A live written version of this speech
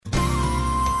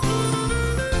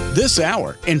This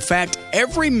hour, in fact,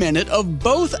 every minute of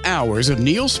both hours of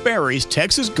Neil Sperry's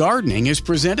Texas Gardening is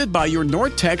presented by your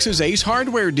North Texas Ace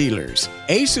Hardware dealers.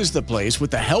 Ace is the place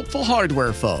with the helpful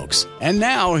hardware folks. And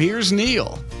now, here's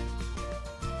Neil.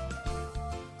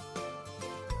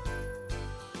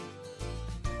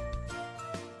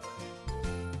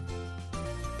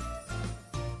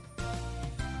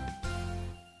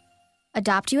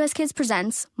 Adopt US Kids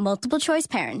presents Multiple Choice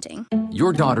Parenting.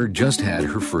 Your daughter just had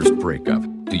her first breakup.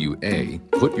 Do you A,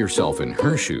 put yourself in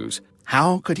her shoes?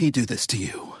 How could he do this to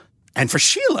you? And for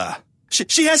Sheila,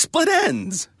 she has split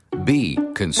ends. B,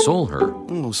 console her?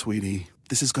 Oh, sweetie,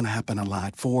 this is going to happen a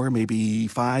lot. 4, maybe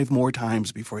 5 more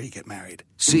times before you get married.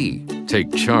 C,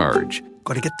 take charge?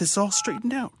 Got to get this all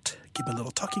straightened out. Give a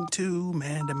little talking to,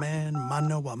 man to man,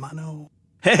 mano a mano.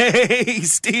 Hey,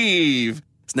 Steve!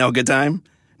 Is now a good time?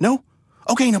 No?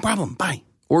 Okay, no problem. Bye.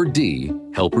 Or D,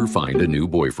 help her find a new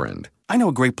boyfriend? I know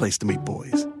a great place to meet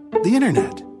boys. The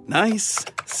internet. Nice,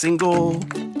 single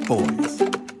boys.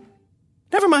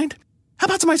 Never mind. How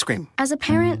about some ice cream? As a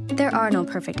parent, there are no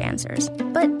perfect answers.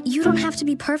 But you don't have to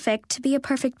be perfect to be a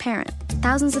perfect parent.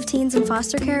 Thousands of teens in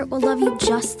foster care will love you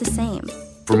just the same.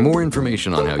 For more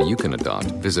information on how you can adopt,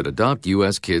 visit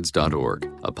adoptuskids.org.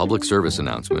 A public service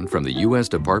announcement from the U.S.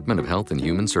 Department of Health and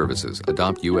Human Services,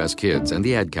 Adopt U.S. Kids, and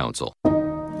the Ad Council.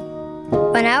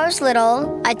 When I was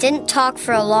little, I didn't talk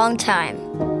for a long time.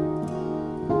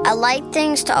 I liked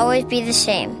things to always be the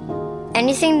same.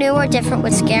 Anything new or different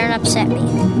would scare and upset me.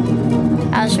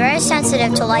 I was very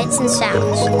sensitive to lights and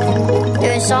sounds.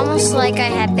 It was almost like I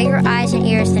had bigger eyes and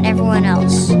ears than everyone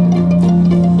else.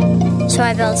 So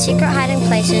I built secret hiding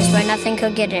places where nothing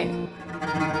could get in.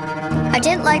 I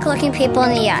didn't like looking people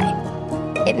in the eye.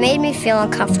 It made me feel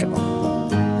uncomfortable.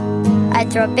 I'd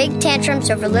throw big tantrums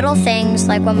over little things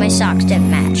like when my socks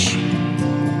didn't match.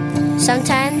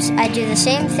 Sometimes I'd do the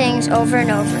same things over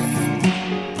and over.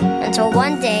 Until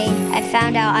one day, I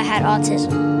found out I had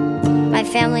autism. My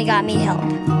family got me help.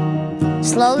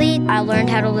 Slowly, I learned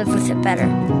how to live with it better.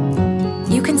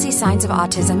 You can see signs of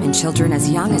autism in children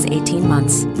as young as 18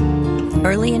 months.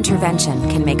 Early intervention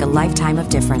can make a lifetime of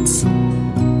difference.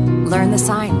 Learn the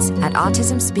signs at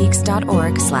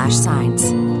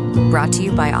autismspeaks.org/signs. Brought to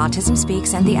you by Autism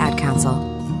Speaks and the Ad Council.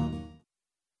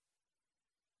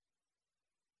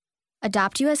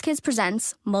 Adopt US Kids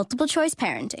presents Multiple Choice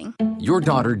Parenting. Your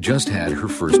daughter just had her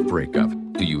first breakup.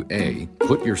 Do you A,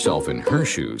 put yourself in her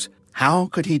shoes? How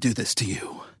could he do this to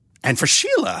you? And for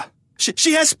Sheila,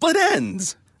 she has split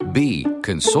ends. B,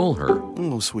 console her?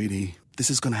 Oh, sweetie, this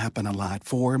is going to happen a lot.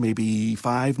 4, maybe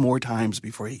 5 more times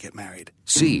before you get married.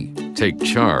 C, take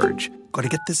charge? Got to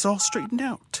get this all straightened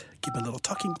out. Give a little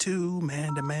talking to,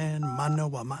 man to man, mano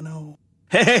a mano.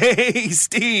 Hey,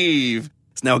 Steve!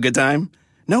 Is now a good time?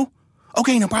 No?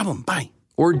 Okay, no problem. Bye.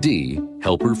 Or D,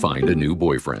 help her find a new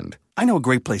boyfriend? I know a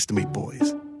great place to meet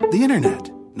boys. The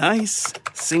internet. Nice,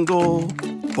 single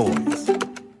boys.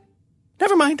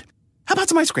 Never mind. How about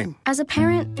some ice cream? As a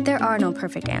parent, there are no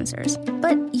perfect answers.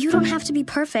 But you don't have to be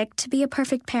perfect to be a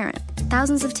perfect parent.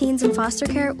 Thousands of teens in foster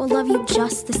care will love you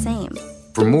just the same.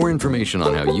 For more information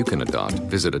on how you can adopt,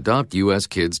 visit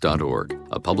adoptuskids.org.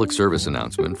 A public service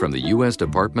announcement from the U.S.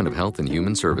 Department of Health and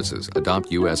Human Services,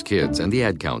 Adopt U.S. Kids, and the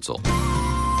Ad Council.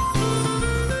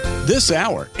 This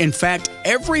hour, in fact,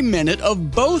 every minute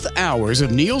of both hours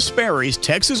of Neil Sperry's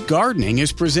Texas Gardening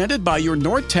is presented by your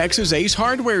North Texas Ace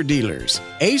Hardware dealers.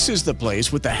 Ace is the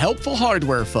place with the helpful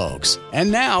hardware folks.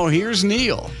 And now, here's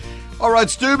Neil. All right,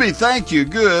 Stubby, thank you.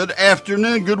 Good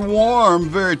afternoon. Good warm,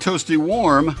 very toasty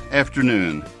warm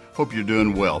afternoon. Hope you're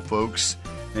doing well, folks.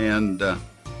 And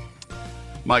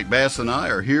Mike Bass and I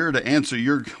are here to answer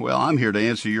I'm here to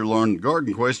answer your lawn and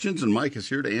garden questions, and Mike is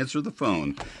here to answer the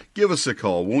phone. Give us a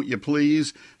call, won't you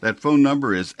please? That phone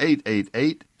number is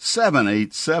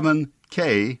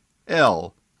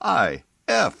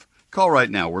 888-787-KLIF. Call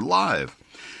right now. We're live.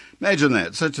 Imagine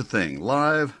that, such a thing,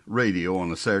 live radio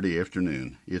on a Saturday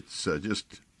afternoon. It's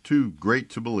just too great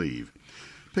to believe.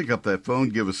 Pick up that phone,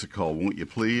 give us a call, won't you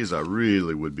please? I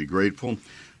really would be grateful.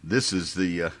 This is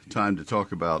the time to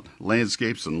talk about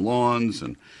landscapes and lawns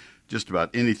and just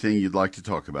about anything you'd like to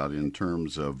talk about in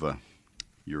terms of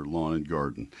your lawn and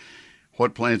garden.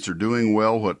 What plants are doing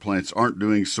well, what plants aren't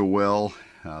doing so well,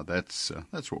 that's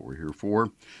what we're here for.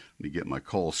 Let me get my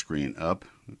call screen up.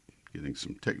 Getting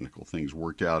some technical things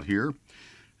worked out here,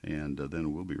 and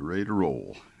then we'll be ready to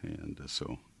roll. And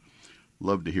so,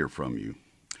 love to hear from you.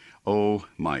 Oh,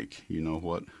 Mike, you know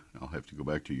what? I'll have to go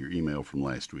back to your email from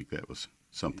last week. That was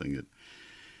something that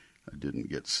I didn't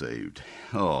get saved.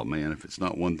 Oh, man, if it's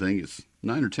not one thing, it's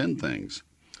 9 or 10 things.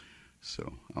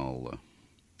 So, I'll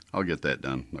I'll get that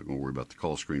done. I'm not going to worry about the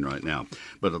call screen right now.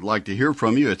 But I'd like to hear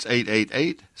from you. It's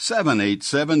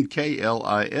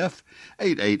 888-787-KLIF,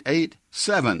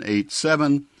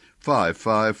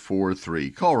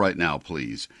 888-787-5543. Call right now,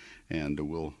 please, and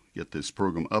we'll get this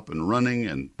program up and running,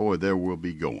 and boy, there we'll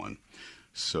be going.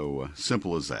 So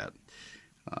simple as that.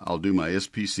 I'll do my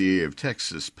SPCA of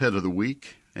Texas Pet of the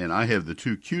Week, and I have the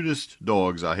two cutest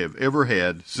dogs I have ever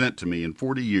had sent to me in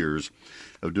 40 years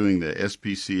of doing the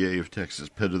SPCA of Texas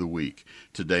Pet of the Week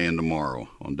today and tomorrow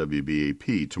on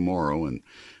WBAP tomorrow. And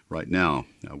right now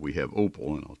we have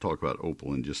Opal, and I'll talk about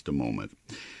Opal in just a moment.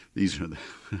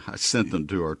 I sent them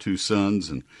to our two sons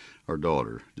and our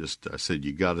daughter. I said,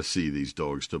 you got to see these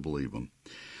dogs to believe them.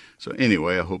 So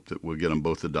anyway, I hope that we'll get them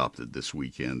both adopted this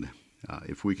weekend.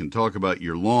 If we can talk about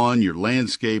your lawn, your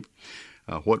landscape,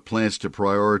 what plants to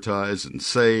prioritize and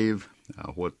save,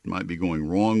 what might be going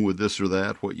wrong with this or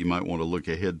that, what you might want to look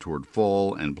ahead toward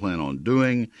fall and plan on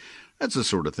doing. That's the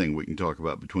sort of thing we can talk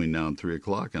about between now and 3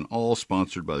 o'clock, and all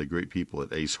sponsored by the great people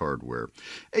at Ace Hardware.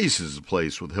 Ace is the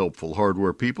place with helpful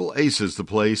hardware people. Ace is the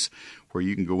place where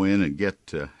you can go in and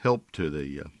get help to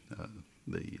the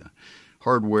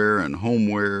hardware and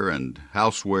homeware and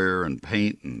houseware and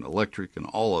paint and electric and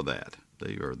all of that.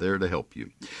 They are there to help you.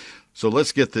 So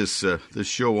let's get this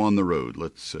show on the road.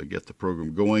 Let's get the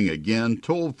program going again.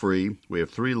 Toll free. We have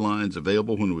 3 lines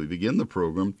available when we begin the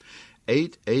program.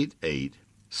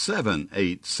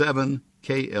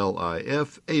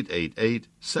 888-787-KLIF,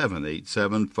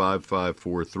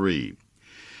 888-787-5543.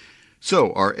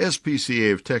 So our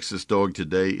SPCA of Texas dog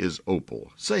today is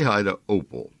Opal. Say hi to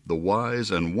Opal, the wise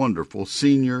and wonderful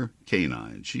senior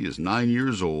canine. She is 9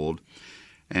 years old,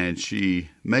 and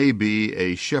she may be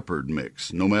a shepherd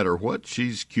mix. No matter what,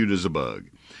 she's cute as a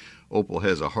bug. Opal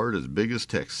has a heart as big as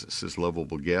Texas. This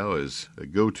lovable gal is a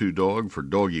go-to dog for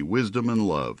doggy wisdom and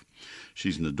love.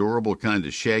 She's an adorable kind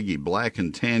of shaggy black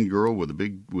and tan girl with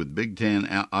big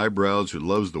tan eyebrows who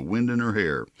loves the wind in her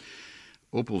hair.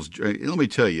 Opal's, let me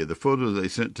tell you, the photo they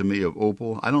sent to me of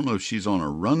Opal, I don't know if she's on a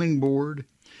running board.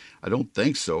 I don't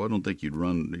think so. I don't think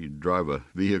you'd drive a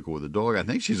vehicle with a dog. I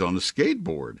think she's on a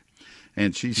skateboard.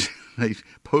 And they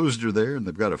posed her there, and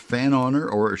they've got a fan on her,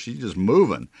 or she's just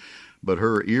moving. But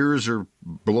her ears are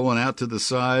blowing out to the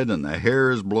side, and the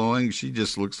hair is blowing. She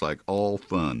just looks like all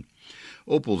fun.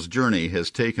 Opal's journey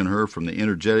has taken her from the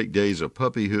energetic days of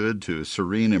puppyhood to a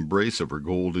serene embrace of her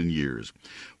golden years.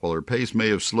 While her pace may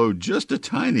have slowed just a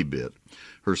tiny bit,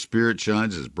 her spirit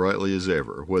shines as brightly as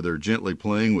ever. Whether gently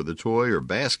playing with a toy or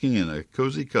basking in a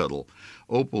cozy cuddle,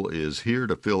 Opal is here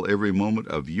to fill every moment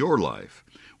of your life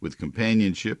with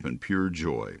companionship and pure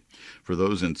joy. For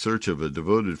those in search of a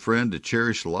devoted friend to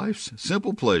cherish life's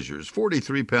simple pleasures,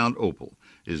 43-pound Opal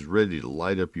is ready to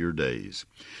light up your days.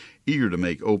 Eager to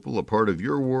make Opal a part of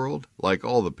your world, like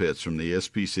all the pets from the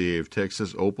SPCA of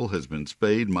Texas, Opal has been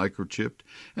spayed, microchipped,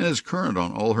 and is current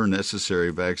on all her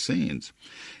necessary vaccines.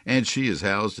 And she is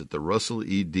housed at the Russell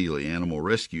E. Dealey Animal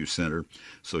Rescue Center,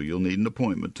 so you'll need an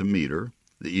appointment to meet her.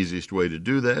 The easiest way to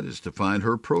do that is to find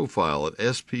her profile at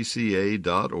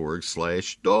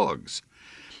spca.org/dogs.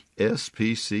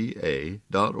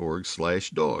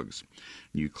 spca.org/dogs.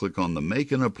 You click on the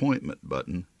Make an Appointment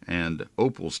button, and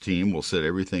Opal's team will set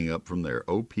everything up from there.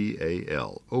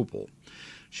 OPAL, Opal.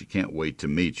 She can't wait to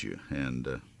meet you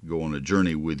and go on a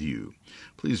journey with you.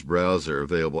 Please browse their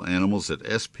available animals at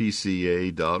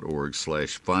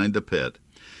spca.org/findapet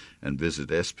and visit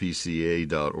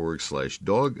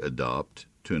spca.org/dogadopt.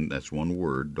 That's one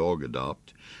word, dog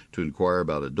adopt, to inquire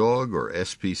about a dog, or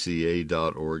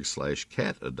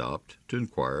spca.org/catadopt to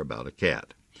inquire about a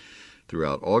cat.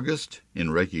 Throughout August,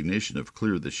 in recognition of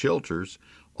Clear the Shelters,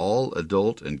 all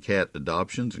adult and cat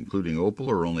adoptions, including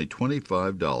Opal, are only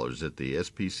 $25 at the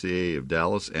SPCA of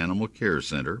Dallas Animal Care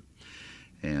Center,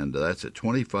 and that's at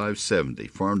 2570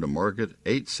 Farm to Market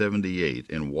 878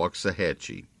 in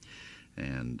Waxahachie.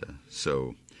 And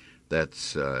so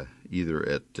that's either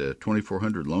at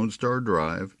 2400 Lone Star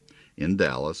Drive in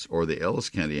Dallas, or the Ellis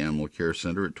County Animal Care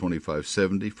Center at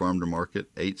 2570 Farm to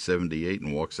Market 878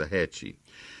 in Waxahachie.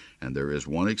 And there is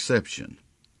one exception,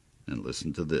 and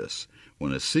listen to this.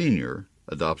 When a senior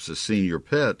adopts a senior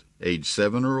pet age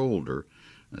 7 or older,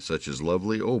 such as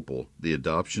lovely Opal, the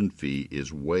adoption fee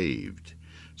is waived.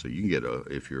 So you can get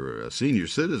if you're a senior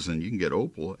citizen, you can get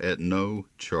Opal at no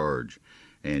charge,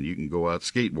 and you can go out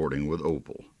skateboarding with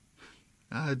Opal.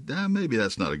 Maybe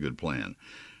that's not a good plan.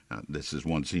 This is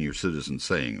one senior citizen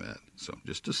saying that. So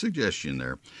just a suggestion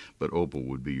there, but Opal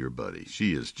would be your buddy.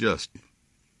 She is just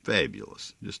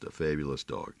fabulous, just a fabulous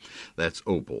dog. That's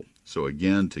Opal. So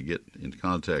again, to get in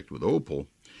contact with Opal,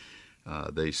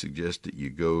 They suggest that you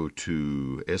go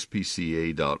to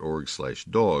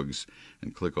spca.org/dogs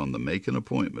and click on the Make an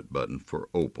Appointment button for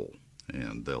Opal,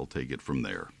 and they'll take it from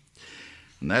there.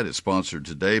 And that is sponsored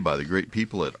today by the great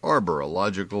people at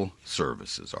Arborilogical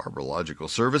Services. Arborilogical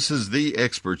Services, the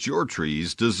experts your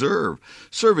trees deserve,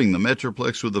 serving the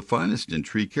Metroplex with the finest in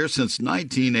tree care since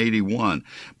 1981.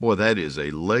 Boy, that is a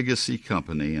legacy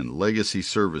company and legacy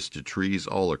service to trees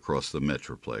all across the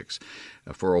Metroplex.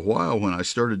 For a while, when I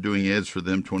started doing ads for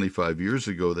them 25 years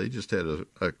ago, they just had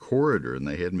a corridor, and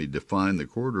they had me define the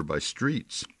corridor by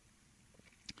streets.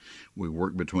 We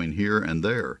work between here and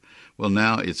there. Well,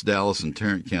 now it's Dallas and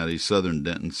Tarrant counties, southern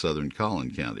Denton, southern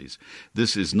Collin counties.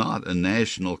 This is not a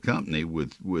national company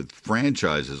with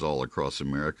franchises all across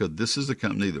America. This is a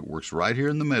company that works right here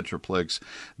in the Metroplex.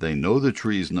 They know the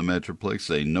trees in the Metroplex.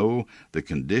 They know the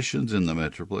conditions in the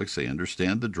Metroplex. They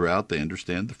understand the drought. They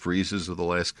understand the freezes of the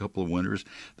last couple of winters.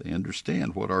 They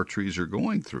understand what our trees are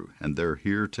going through, and they're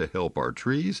here to help our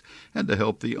trees and to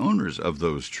help the owners of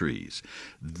those trees.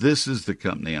 This is the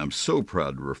company I'm so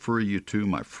proud to refer you to.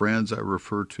 My friends, I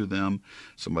refer to them.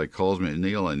 Somebody calls me,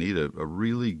 Neil, I need a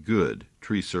really good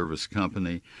tree service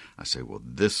company. I say, well,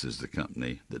 this is the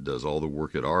company that does all the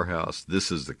work at our house.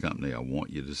 This is the company I want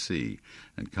you to see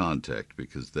and contact,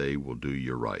 because they will do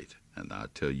you right. And I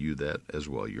tell you that as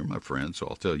well. You're my friend, so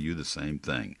I'll tell you the same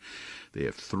thing. They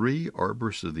have 3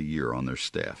 Arborists of the Year on their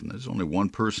staff, and there's only one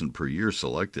person per year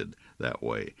selected that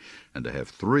way. And to have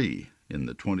 3 in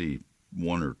the 21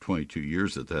 or 22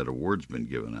 years that award's been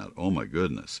given out. Oh my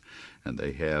goodness. And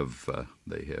they have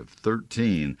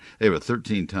 13. They have a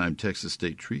 13-time Texas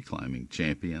State tree climbing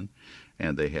champion,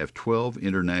 and they have 12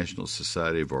 International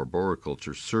Society of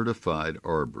Arboriculture certified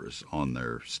arborists on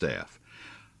their staff.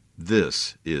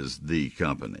 This is the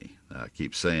company. I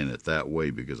keep saying it that way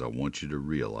because I want you to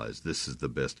realize this is the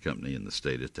best company in the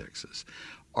state of Texas.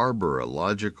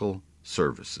 Arborilogical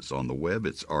Services. On the web,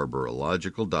 it's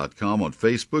arborilogical.com. On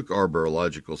Facebook,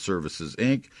 Arborilogical Services,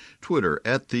 Inc. Twitter,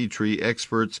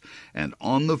 @TheTreeExperts. And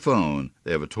on the phone,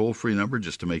 they have a toll-free number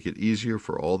just to make it easier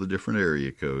for all the different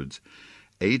area codes,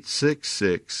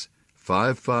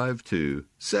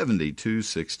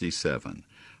 866-552-7267.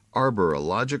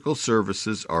 Arborilogical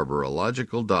Services,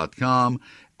 arborilogical.com,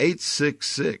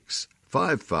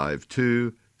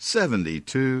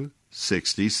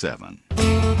 866-552-7267.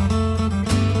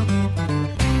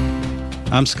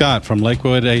 I'm Scott from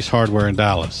Lakewood Ace Hardware in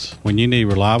Dallas. When you need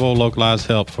reliable, localized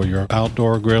help for your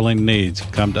outdoor grilling needs,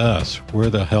 come to us. We're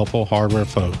the helpful hardware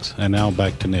folks. And now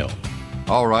back to Neil.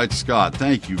 All right, Scott,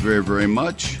 thank you very, very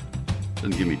much.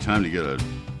 Doesn't give me time to get an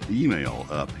email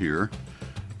up here.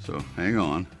 So hang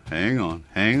on. Oh,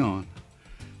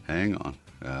 I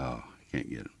can't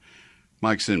get it.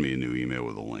 Mike, send me a new email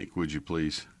with a link, would you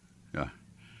please? Yeah.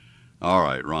 All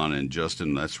right, Ron and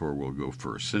Justin, that's where we'll go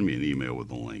first. Send me an email with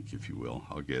a link, if you will.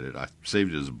 I'll get it. I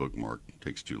saved it as a bookmark. It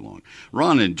takes too long.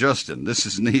 Ron and Justin, this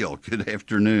is Neil. Good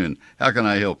afternoon. How can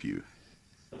I help you?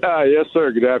 Yes,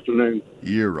 sir. Good afternoon.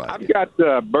 You're right. I've got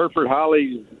Burford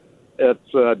holly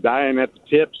that's dying at the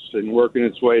tips and working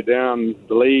its way down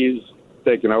the leaves,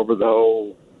 taking over the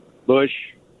whole bush.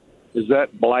 Is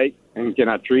that blight, and can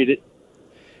I treat it?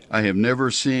 I have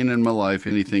never seen in my life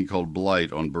anything called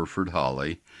blight on Burford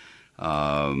holly.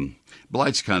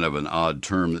 Blight's kind of an odd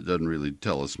term that doesn't really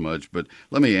tell us much, but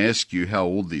let me ask you how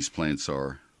old these plants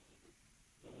are.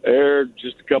 They're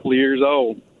just a couple of years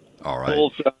old. All right.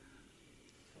 Full sun.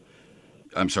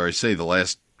 I'm sorry, say the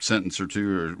last sentence or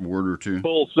two or word or two.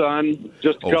 Full sun,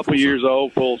 just a couple of years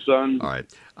old, full sun. All right.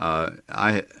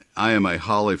 I am a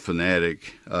holly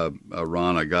fanatic,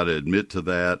 Ron. I got to admit to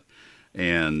that.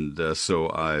 And so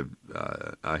I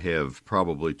have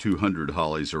probably 200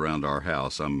 hollies around our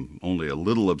house. I'm only a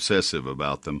little obsessive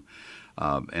about them,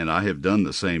 and I have done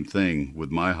the same thing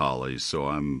with my hollies. So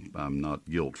I'm not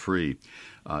guilt-free.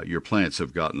 Your plants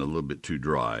have gotten a little bit too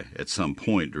dry at some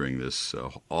point during this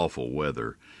awful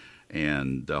weather,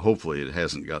 and hopefully it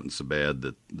hasn't gotten so bad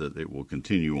that it will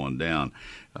continue on down.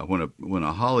 When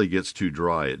a holly gets too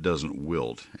dry, it doesn't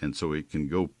wilt, and so it can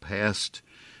go past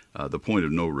the point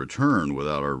of no return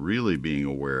without our really being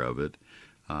aware of it.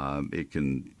 It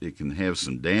can have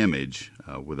some damage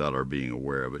without our being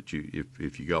aware of it.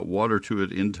 If you got water to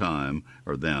it in time,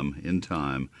 or them in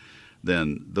time,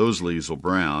 then those leaves will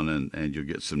brown and you'll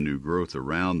get some new growth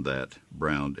around that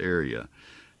browned area.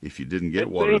 If you didn't get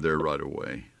water there right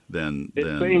away, then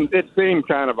it seemed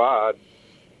kind of odd.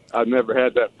 I've never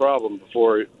had that problem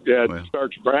before. It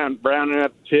starts browning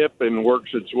at the tip and works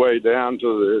its way down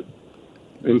to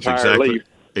the entire leaf.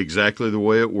 Exactly the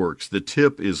way it works. The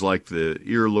tip is like the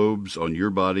earlobes on your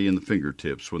body and the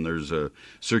fingertips. When there's a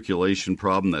circulation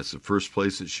problem, that's the first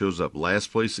place it shows up.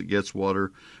 Last place it gets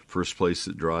water, first place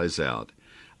it dries out.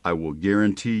 I will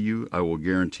guarantee you, I will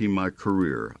guarantee my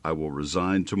career, I will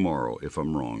resign tomorrow if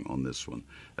I'm wrong on this one.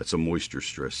 That's a moisture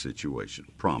stress situation.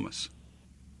 Promise.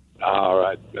 All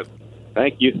right.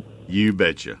 Thank you. You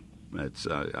betcha.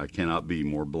 I cannot be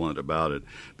more blunt about it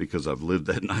because I've lived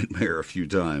that nightmare a few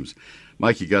times.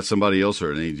 Mike, you got somebody else,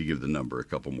 or I need to give the number a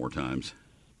couple more times?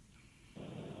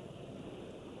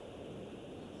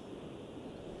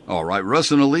 All right,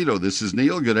 Russ and Alito, this is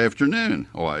Neil. Good afternoon.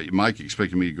 Oh, Mike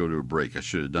expected me to go to a break. I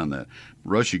should have done that.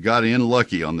 Russ, you got in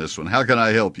lucky on this one. How can I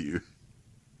help you?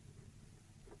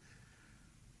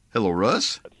 Hello,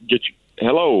 Russ.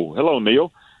 Hello,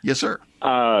 Neil. Yes, sir.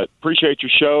 Appreciate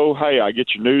your show. Hey, I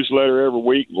get your newsletter every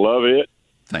week. Love it.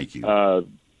 Thank you.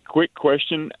 Quick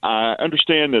question. I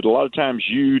understand that a lot of times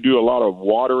you do a lot of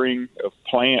watering of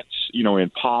plants,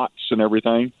 in pots and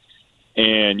everything,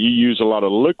 and you use a lot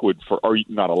of liquid or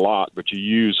not a lot, but you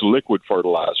use liquid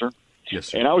fertilizer. Yes,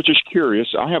 sir. And I was just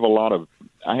curious. I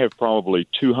have probably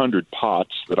 200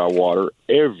 pots that I water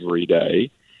every day.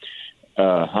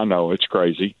 I know it's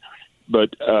crazy,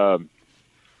 but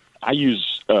I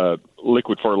use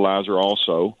liquid fertilizer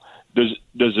also. Does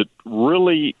it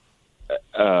really?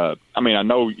 I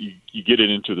know you get it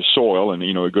into the soil, and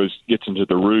it gets into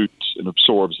the roots and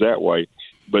absorbs that way.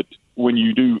 But when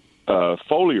you do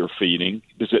foliar feeding,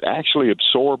 does it actually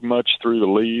absorb much through the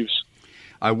leaves?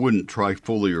 I wouldn't try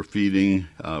foliar feeding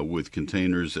with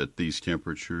containers at these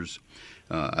temperatures.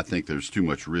 I think there's too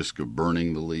much risk of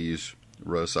burning the leaves,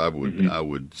 Russ. I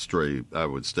would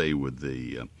stay with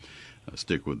the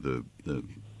stick with the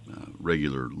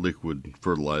regular liquid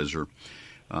fertilizer.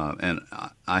 And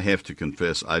I have to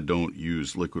confess, I don't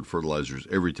use liquid fertilizers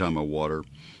every time I water.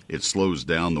 It slows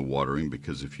down the watering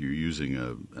because if you're using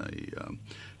a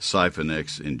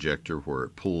Siphon-X injector where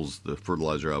it pulls the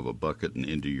fertilizer out of a bucket and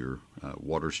into your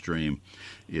water stream,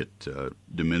 it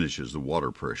diminishes the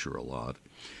water pressure a lot.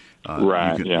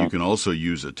 You can also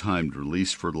use a timed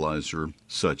release fertilizer,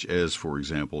 such as, for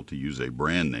example, to use a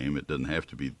brand name. It doesn't have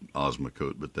to be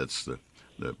Osmocote, but that's the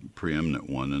preeminent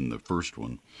one and the first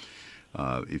one.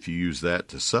 If you use that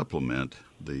to supplement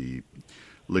the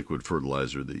liquid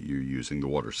fertilizer that you're using, the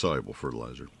water-soluble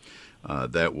fertilizer,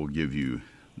 that will give you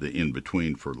the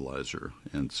in-between fertilizer.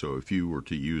 And so if you were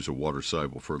to use a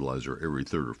water-soluble fertilizer every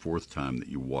third or fourth time that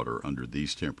you water under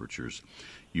these temperatures,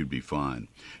 you'd be fine.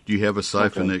 Do you have a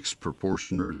Siphon-X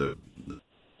proportion or the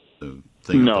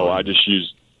thing? No, I just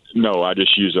use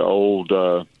an old,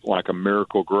 like a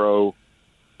Miracle Grow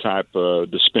type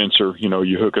dispenser.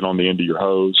 You hook it on the end of your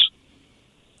hose.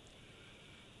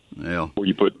 Well, where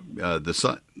you put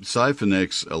the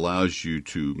Siphon-X allows you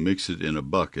to mix it in a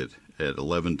bucket at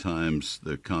 11 times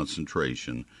the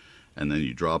concentration, and then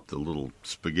you drop the little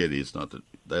spaghetti. It's not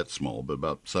that small, but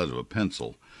about the size of a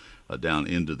pencil, down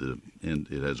into the end.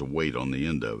 It has a weight on the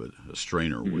end of it, a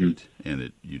strainer weight,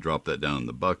 and you drop that down in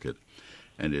the bucket,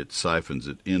 and it siphons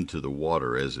it into the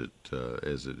water as it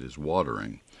is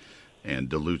watering, and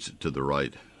dilutes it to the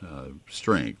right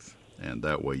strength, and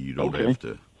that way you don't have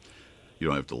to. You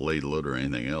don't have to ladle it or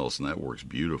anything else, and that works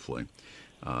beautifully.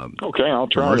 Okay, I'll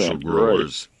try commercial that.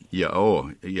 Growers,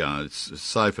 it's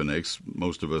Siphon-X.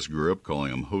 Most of us grew up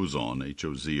calling them Hozon,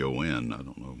 H-O-Z-O-N. I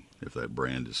don't know if that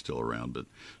brand is still around, but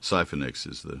Siphon-X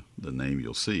is the name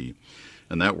you'll see,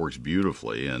 and that works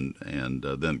beautifully. And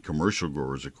then commercial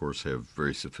growers, of course, have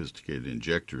very sophisticated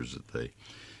injectors that they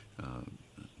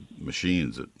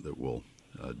machines that will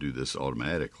do this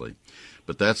automatically.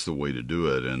 But that's the way to do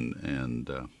it,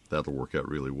 and that'll work out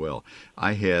really well.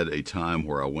 I had a time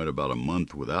where I went about a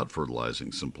month without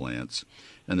fertilizing some plants,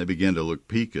 and they began to look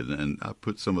peaked, and I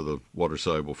put some of the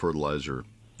water-soluble fertilizer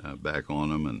back on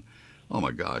them, and oh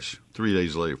my gosh, 4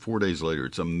 days later,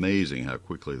 it's amazing how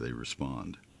quickly they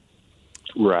respond.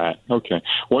 Right. Okay.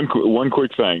 One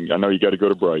quick thing. I know you got to go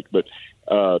to break, but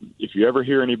if you ever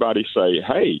hear anybody say,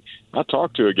 "Hey, I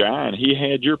talked to a guy and he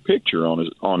had your picture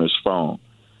on his phone,"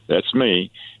 that's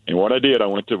me. And what I did, I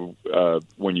went to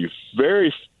when you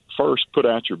very first put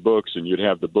out your books and you'd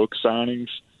have the book signings.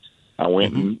 I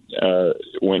went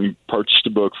and purchased a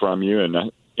book from you, and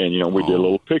we did a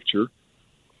little picture.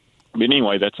 But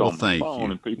anyway, that's on the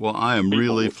phone. Thank you. I am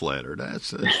really flattered.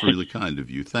 That's really kind of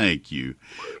you. Thank you.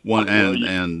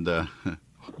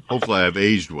 Hopefully I've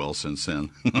aged well since then.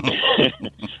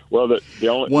 Well, the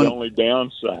only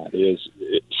downside is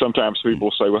sometimes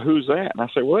people say, "Well, who's that?" And I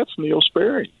say, "Well, that's Neil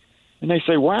Sperry." And they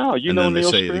say, "Wow, you know Neil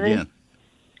Sperry?" And then they say it again.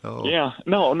 Oh. Yeah.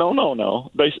 No.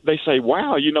 They say,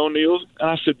 wow, Neil. And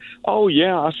I said, oh,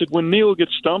 yeah. I said, when Neil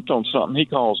gets stumped on something, he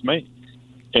calls me.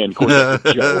 And, of course, that's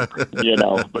a joke,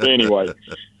 But anyway.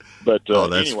 But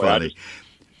that's anyway, funny. I just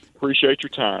appreciate your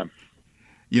time.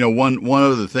 One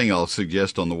other thing I'll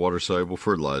suggest on the water-soluble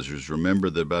fertilizers, remember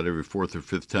that about every fourth or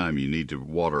fifth time you need to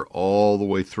water all the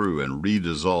way through and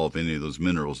redissolve any of those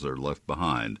minerals that are left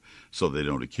behind so they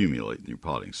don't accumulate in your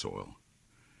potting soil.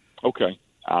 Okay,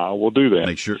 I will do that.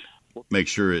 Make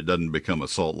sure it doesn't become a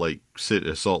salt lake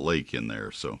in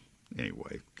there. So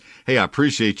anyway, hey, I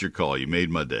appreciate your call. You made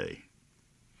my day.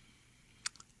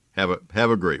 Have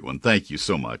a great one. Thank you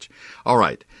so much. All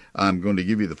right, I'm going to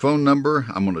give you the phone number.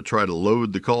 I'm going to try to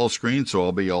load the call screen, so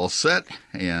I'll be all set.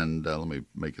 And let me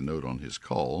make a note on his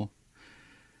call.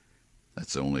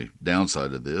 That's the only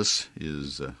downside of this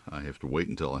is I have to wait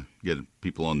until I get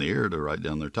people on the air to write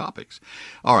down their topics.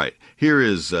 All right, here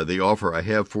is the offer I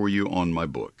have for you on my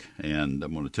book, and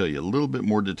I'm going to tell you a little bit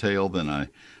more detail than I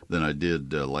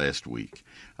did last week.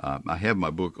 I have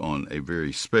my book on a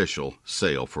very special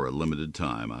sale for a limited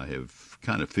time. I have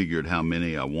kind of figured how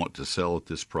many I want to sell at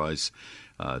this price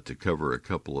to cover a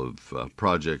couple of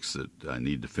projects that I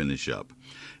need to finish up.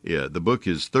 Yeah, the book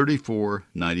is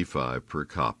 $34.95 per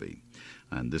copy.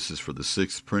 And this is for the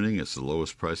 6th printing. It's the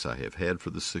lowest price I have had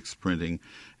for the 6th printing,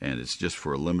 and it's just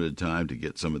for a limited time to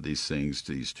get some of these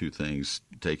two things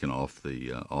taken off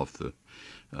the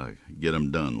get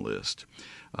them done list.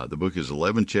 The book is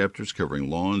 11 chapters covering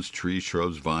lawns, trees,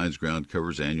 shrubs, vines, ground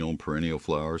covers, annual and perennial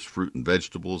flowers, fruit and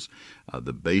vegetables,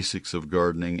 the basics of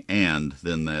gardening, and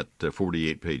then that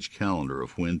 48-page calendar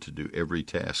of when to do every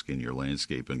task in your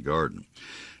landscape and garden.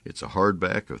 It's a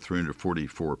hardback of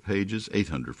 344 pages,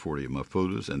 840 of my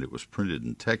photos, and it was printed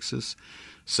in Texas.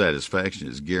 Satisfaction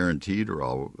is guaranteed, or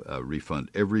I'll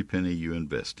refund every penny you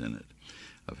invest in it.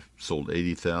 I've sold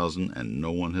 80,000, and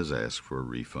no one has asked for a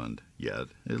refund yet.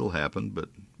 It'll happen, but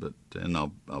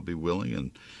I'll be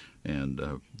willing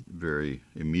and very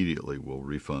immediately will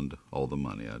refund all the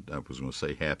money. I was going to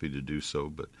say happy to do so,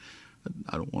 but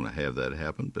I don't want to have that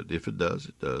happen. But if it does,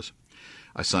 it does.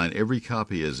 I sign every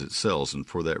copy as it sells, and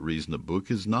for that reason, the book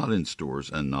is not in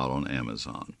stores and not on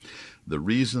Amazon. The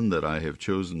reason that I have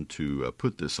chosen to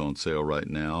put this on sale right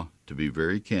now, to be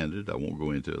very candid, I won't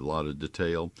go into a lot of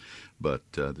detail, but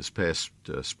this past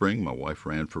spring, my wife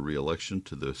ran for re-election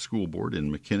to the school board in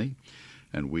McKinney,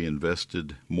 and we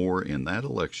invested more in that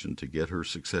election to get her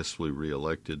successfully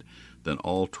re-elected than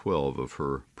all 12 of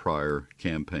her prior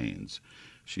campaigns.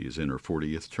 She is in her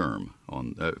 40th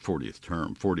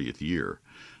year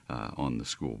on the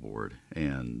school board,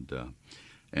 and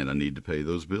I need to pay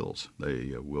those bills.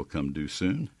 They will come due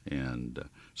soon, and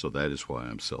so that is why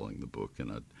I'm selling the book,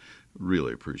 and I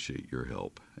really appreciate your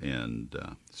help, and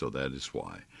so that is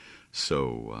why.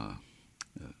 So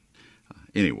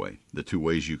anyway, the two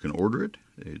ways you can order it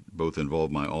both involve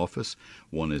my office.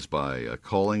 One is by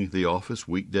calling the office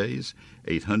weekdays,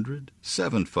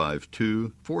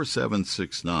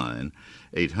 800-752-4769,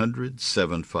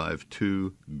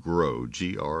 800-752-GROW,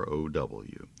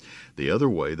 G-R-O-W. The other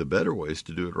way, the better way, is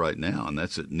to do it right now, and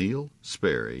that's at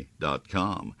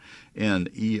neilsperry.com,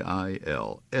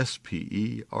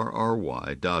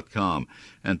 NEILSPERRY.com.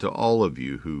 And to all of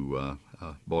you who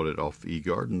bought it off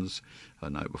eGardens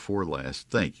night before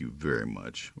last, thank you very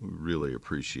much. We really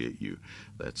appreciate you.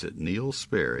 That's at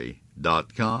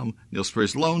neilsperry.com. Neil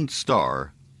Sperry's Lone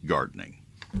Star Gardening.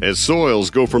 As soils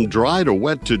go from dry to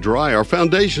wet to dry, our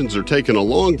foundations are taken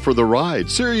along for the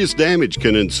ride. Serious damage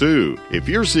can ensue. If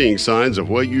you're seeing signs of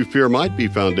what you fear might be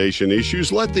foundation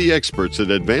issues, let the experts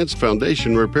at Advanced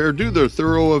Foundation Repair do their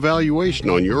thorough evaluation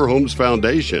on your home's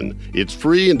foundation. It's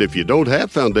free, and if you don't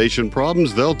have foundation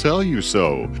problems, they'll tell you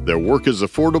so. Their work is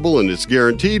affordable, and it's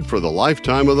guaranteed for the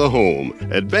lifetime of the home.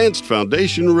 Advanced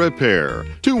Foundation Repair,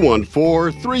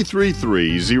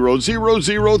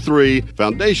 214-333-0003,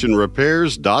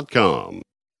 foundationrepairs.com.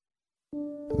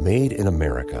 Made in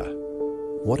America.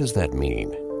 What does that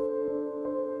mean?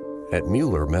 At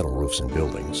Mueller Metal Roofs and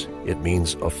Buildings, it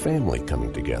means a family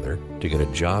coming together to get a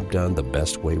job done the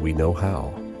best way we know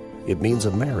how. It means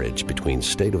a marriage between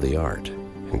state-of-the-art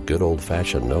and good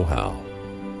old-fashioned know-how.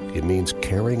 It means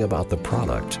caring about the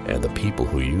product and the people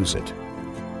who use it.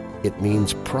 It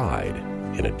means pride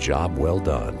in a job well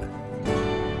done.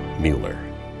 Mueller.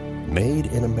 Made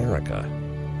in America.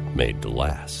 Made to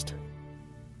last.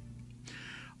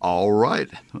 All right,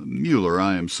 Mueller,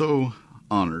 I am so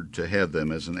honored to have them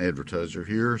as an advertiser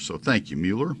here, so thank you,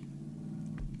 Mueller.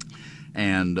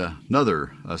 And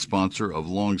another sponsor of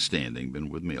longstanding, been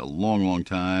with me a long, long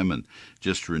time and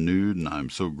just renewed, and I'm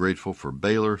so grateful for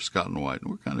Baylor, Scott & White, and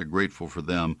we're kind of grateful for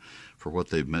them for what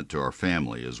they've meant to our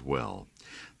family as well.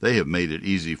 They have made it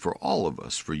easy for all of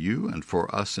us, for you and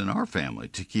for us in our family,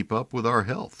 to keep up with our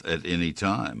health at any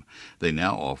time. They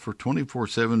now offer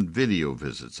 24/7 video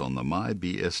visits on the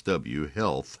MyBSW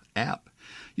Health app.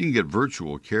 You can get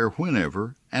virtual care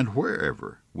whenever and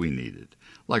wherever we need it,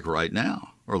 like right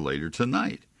now or later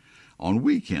tonight. On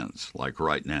weekends, like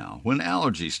right now, when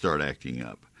allergies start acting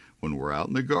up, when we're out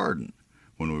in the garden,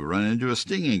 when we run into a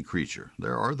stinging creature,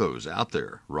 there are those out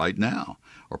there right now,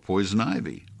 or poison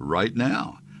ivy right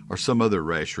now, or some other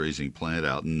rash-raising plant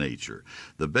out in nature.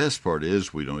 The best part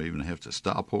is we don't even have to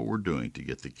stop what we're doing to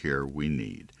get the care we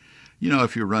need. You know,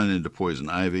 if you run into poison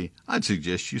ivy, I'd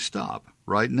suggest you stop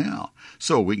right now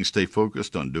so we can stay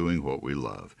focused on doing what we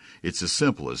love. It's as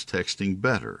simple as texting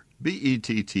BETTER,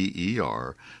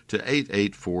 BETTER, to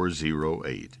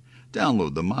 88408.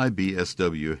 Download the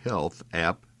MyBSW Health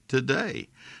app today.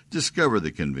 Discover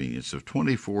the convenience of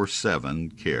 24/7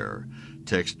 care.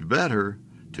 Text BETTER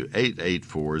to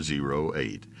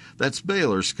 88408. That's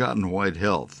Baylor Scott and White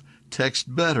Health.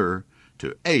 Text BETTER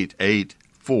to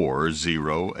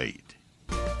 88408.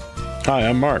 Hi,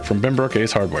 I'm Mark from Benbrook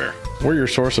Ace Hardware. We're your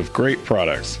source of great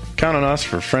products. Count on us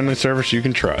for friendly service you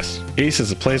can trust. Ace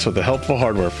is a place with the helpful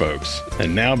hardware folks.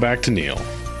 And now back to Neil.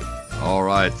 All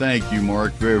right, thank you,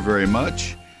 Mark, very, very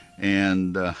much.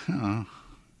 And, all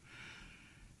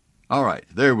right,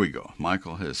 there we go. Mike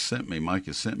has sent me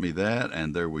that,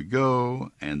 and there we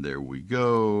go, and there we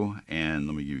go. And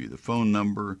let me give you the phone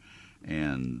number.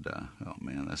 And, oh,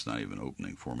 man, that's not even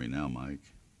opening for me now,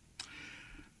 Mike.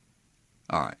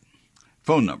 All right,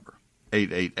 phone number,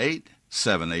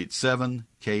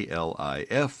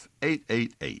 888-787-KLIF,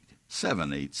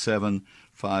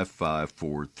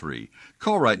 888-787-5543.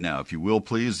 Call right now, if you will,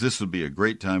 please. This would be a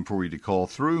great time for you to call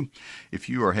through. If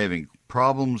you are having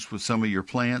problems with some of your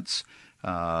plants,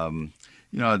 I'd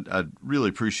really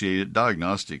appreciate it.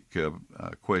 Diagnostic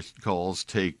calls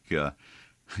take, I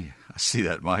see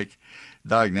that, Mike.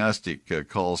 Diagnostic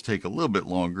calls take a little bit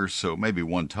longer, so maybe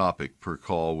one topic per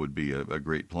call would be a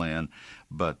great plan.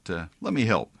 But let me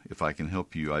help. If I can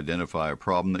help you identify a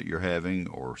problem that you're having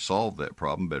or solve that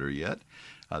problem, better yet,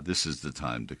 this is the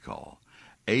time to call.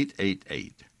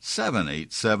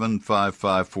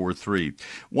 888-787-5543.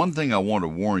 One thing I want to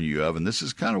warn you of, and this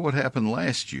is kind of what happened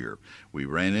last year, we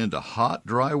ran into hot,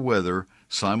 dry weather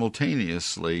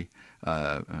simultaneous with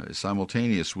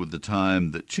the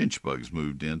time that chinch bugs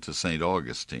moved into St.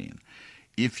 Augustine.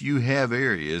 If you have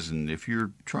areas, and if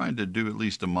you're trying to do at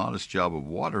least a modest job of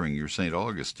watering your St.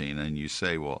 Augustine, and you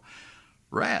say, well,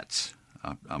 rats,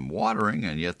 I'm watering,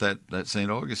 and yet that St.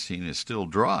 Augustine is still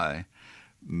dry,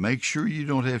 make sure you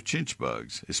don't have chinch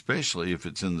bugs, especially if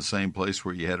it's in the same place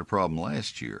where you had a problem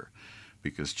last year,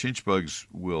 because chinch bugs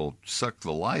will suck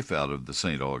the life out of the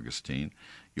St. Augustine.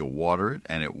 You'll water it,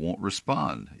 and it won't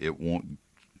respond. It won't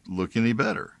look any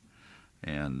better.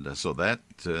 And so that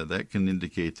can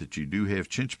indicate that you do have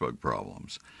chinch bug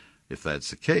problems. If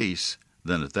that's the case,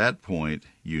 then at that point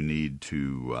you need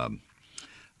to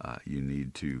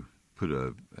put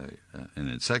an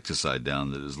insecticide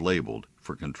down that is labeled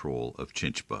for control of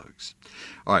chinch bugs.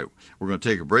 All right, we're going to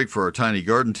take a break for our tiny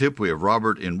garden tip. We have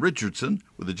Robert in Richardson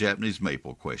with a Japanese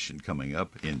maple question coming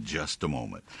up in just a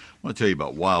moment. I want to tell you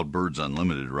about Wild Birds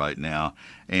Unlimited right now.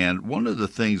 And one of the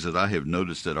things that I have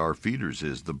noticed at our feeders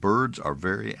is the birds are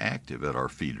very active at our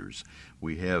feeders.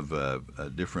 We have a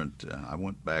different, I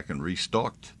went back and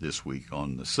restocked this week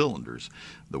on the cylinders.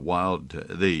 The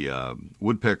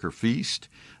woodpecker feast,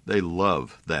 they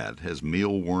love that. It has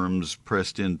mealworms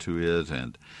pressed into it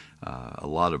and a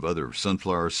lot of other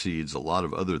sunflower seeds, a lot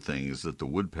of other things that the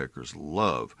woodpeckers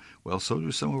love. Well, so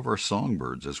do some of our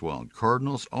songbirds as well. And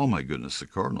cardinals, oh my goodness, the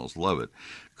cardinals love it.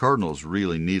 Cardinals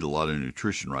really need a lot of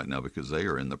nutrition right now because they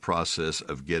are in the process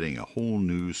of getting a whole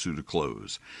new suit of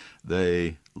clothes.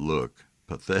 They look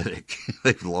pathetic.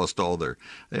 They haven't lost all their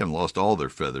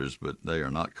feathers, but they are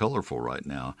not colorful right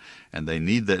now, and they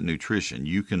need that nutrition.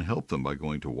 You can help them by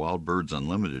going to Wild Birds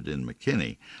Unlimited in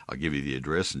McKinney. I'll give you the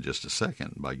address in just a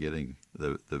second, by getting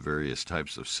the various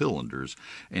types of cylinders,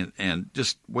 and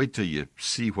just wait till you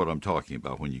see what I'm talking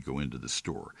about when you go into the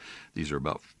store. These are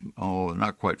about,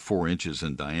 not quite 4 inches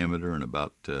in diameter and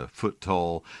about a foot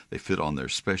tall. They fit on their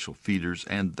special feeders,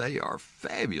 and they are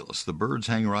fabulous. The birds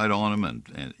hang right on them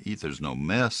and eat. There's no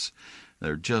mess.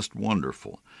 They're just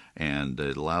wonderful, and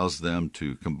it allows them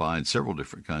to combine several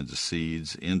different kinds of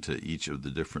seeds into each of the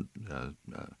different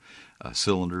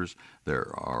cylinders.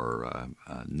 There are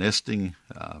nesting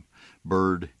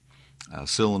bird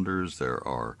cylinders. There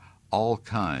are all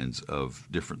kinds of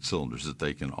different cylinders that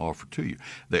they can offer to you.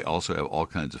 They also have all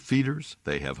kinds of feeders.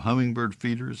 They have hummingbird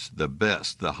feeders, the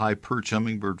best, the high perch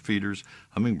hummingbird feeders.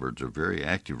 Hummingbirds are very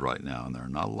active right now, and there are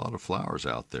not a lot of flowers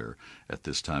out there at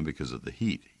this time because of the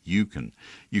heat. You can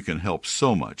help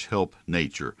so much, help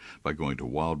nature, by going to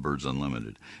Wild Birds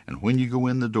Unlimited. And when you go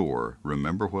in the door,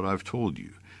 remember what I've told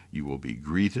you. You will be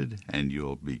greeted, and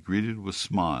you'll be greeted with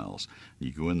smiles.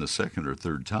 You go in the second or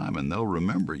third time, and they'll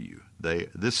remember you.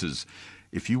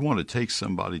 If you want to take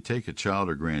a child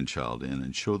or grandchild in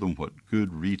and show them what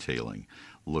good retailing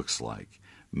looks like,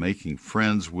 making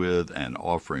friends with and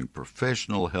offering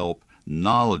professional help,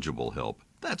 knowledgeable help,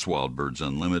 that's Wild Birds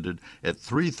Unlimited at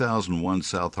 3001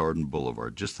 South Hardin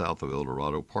Boulevard, just south of El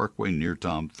Dorado Parkway near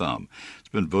Tom Thumb. It's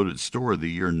been voted Store of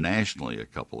the Year nationally a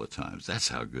couple of times. That's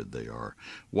how good they are.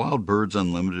 Wild Birds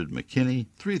Unlimited, McKinney,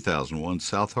 3001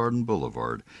 South Hardin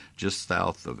Boulevard, just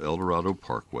south of El Dorado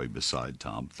Parkway beside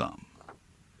Tom Thumb.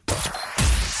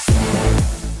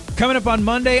 Coming up on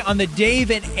Monday on the Dave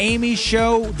and Amy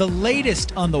Show, the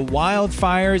latest on the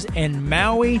wildfires in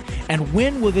Maui, and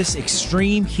when will this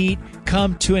extreme heat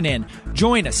come to an end?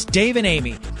 Join us, Dave and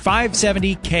Amy,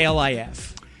 570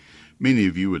 KLIF. Many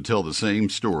of you would tell the same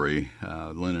story.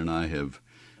 Lynn and I have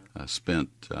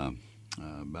spent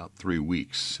about 3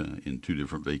 weeks in 2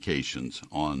 different vacations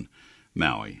on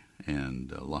Maui,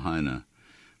 and Lahaina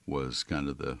was kind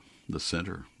of the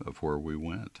center of where we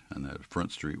went, and that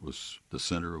Front Street was the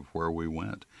center of where we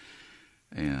went.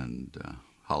 And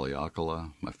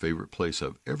Haleakala, my favorite place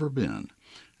I've ever been,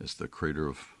 is the crater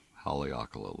of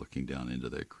Haleakala, looking down into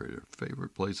that crater.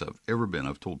 Favorite place I've ever been.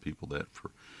 I've told people that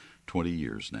for 20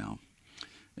 years now,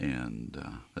 and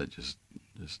that just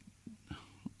it's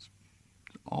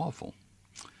awful.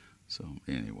 So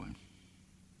anyway.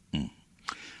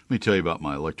 Let me tell you about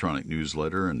my electronic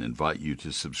newsletter and invite you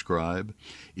to subscribe.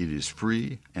 It is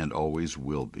free and always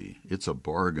will be. It's a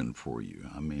bargain for you.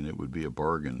 I mean, it would be a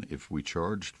bargain if we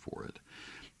charged for it.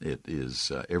 It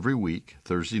is every week,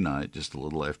 Thursday night, just a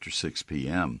little after 6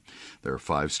 p.m. There are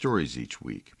 5 stories each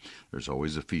week. There's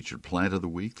always a featured plant of the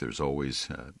week. There's always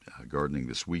Gardening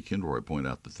This Weekend, where I point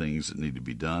out the things that need to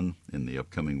be done in the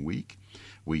upcoming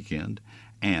weekend.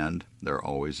 And there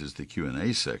always is the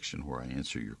Q&A section where I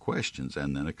answer your questions,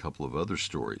 and then a couple of other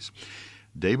stories.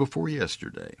 Day before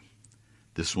yesterday,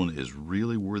 this one is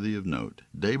really worthy of note.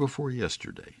 Day before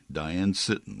yesterday, Diane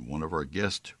Sitton, one of our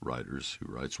guest writers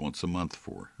who writes once a month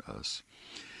for us,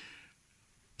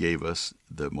 gave us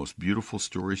the most beautiful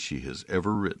story she has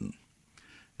ever written.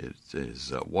 It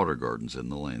is Water Gardens in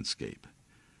the Landscape.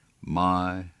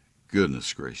 My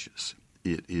goodness gracious,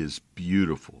 it is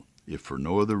beautiful. If for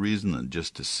no other reason than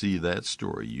just to see that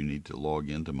story, you need to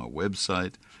log into my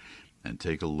website and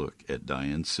take a look at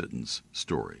Diane Sitton's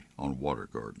story on water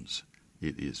gardens.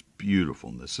 It is beautiful,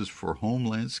 and this is for home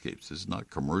landscapes. This is not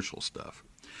commercial stuff.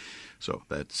 So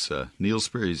that's Neil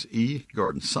Sperry's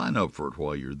eGarden. Sign up for it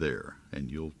while you're there, and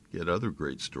you'll get other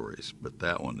great stories. But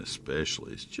that one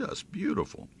especially is just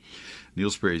beautiful.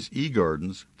 Neil Sperry's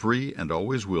eGardens, free and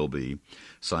always will be.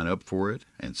 Sign up for it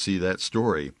and see that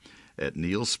story at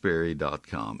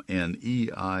neilsperry.com,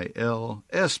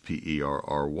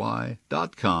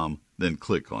 neilsperry.com, then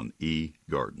click on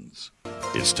eGardens.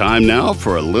 It's time now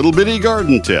for a little bitty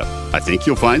garden tip. I think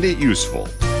you'll find it useful.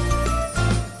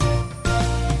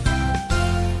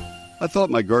 I thought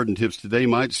my garden tips today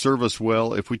might serve us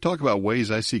well if we talk about ways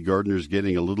I see gardeners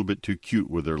getting a little bit too cute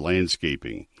with their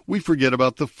landscaping. We forget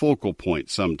about the focal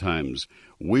point sometimes.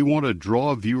 We want to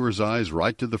draw viewers' eyes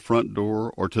right to the front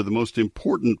door or to the most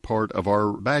important part of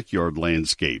our backyard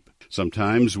landscape.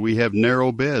 Sometimes we have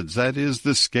narrow beds. That is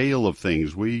the scale of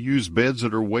things. We use beds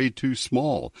that are way too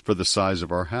small for the size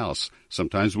of our house.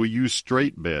 Sometimes we use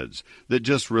straight beds that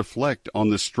just reflect on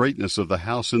the straightness of the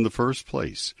house in the first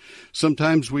place.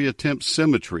 Sometimes we attempt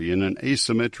symmetry in an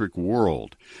asymmetric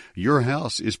world. Your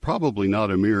house is probably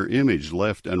not a mirror image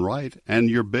left and right, and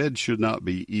your bed should not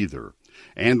be either.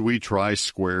 And we try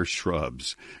square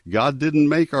shrubs. God didn't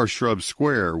make our shrubs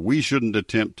square. We shouldn't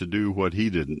attempt to do what he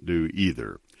didn't do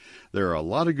either. There are a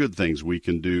lot of good things we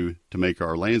can do to make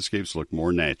our landscapes look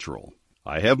more natural.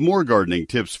 I have more gardening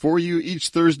tips for you each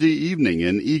Thursday evening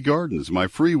in eGardens, my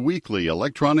free weekly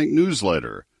electronic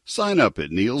newsletter. Sign up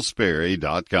at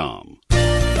neilsperry.com.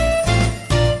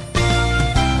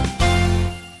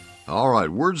 All right,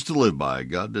 words to live by.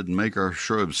 God didn't make our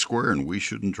shrubs square, and we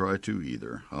shouldn't try to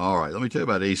either. All right, let me tell you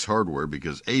about Ace Hardware,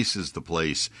 because Ace is the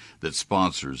place that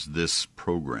sponsors this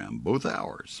program, both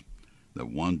hours. the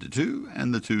 1 to 2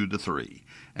 and the 2 to 3.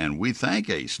 And we thank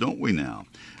Ace, don't we now?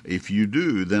 If you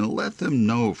do, then let them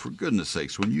know, for goodness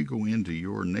sakes, when you go into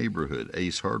your neighborhood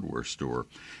Ace Hardware store,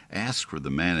 ask for the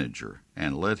manager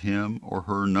and let him or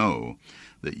her know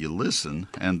that you listen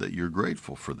and that you're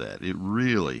grateful for that. It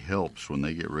really helps when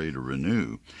they get ready to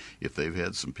renew. If they've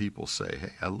had some people say,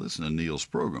 hey, I listen to Neil's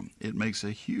program, it makes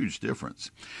a huge difference.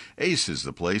 Ace is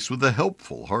the place with the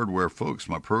helpful hardware folks.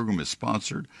 My program is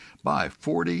sponsored by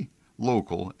 40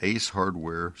 local Ace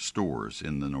Hardware stores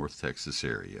in the North Texas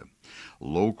area.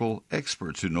 Local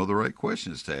experts who know the right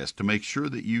questions to ask to make sure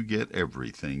that you get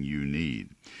everything you need.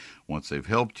 Once they've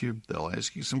helped you, they'll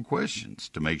ask you some questions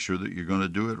to make sure that you're going to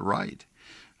do it right.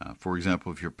 For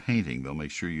example, if you're painting, they'll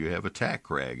make sure you have a tack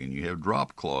rag and you have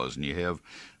drop cloths and you have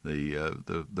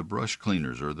the brush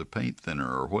cleaners or the paint thinner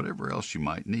or whatever else you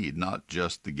might need, not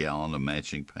just the gallon of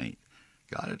matching paint.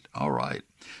 Got it? All right.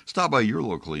 Stop by your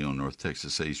locally owned North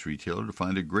Texas Ace retailer to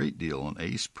find a great deal on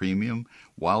Ace Premium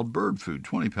Wild Bird Food,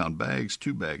 20-pound bags,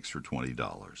 2 bags for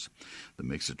 $20. The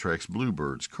mix attracts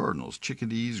bluebirds, cardinals,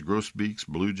 chickadees, grosbeaks,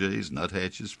 blue jays,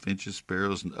 nuthatches, finches,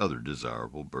 sparrows, and other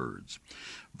desirable birds.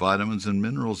 Vitamins and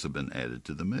minerals have been added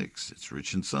to the mix. It's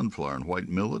rich in sunflower and white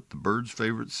millet, the bird's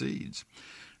favorite seeds.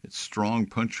 Its strong,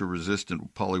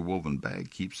 puncture-resistant polywoven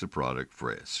bag keeps the product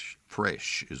fresh.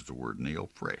 Fresh is the word, Neil,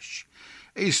 fresh.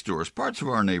 Ace stores, parts of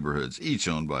our neighborhoods, each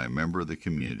owned by a member of the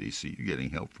community, so you're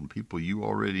getting help from people you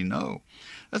already know.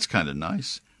 That's kind of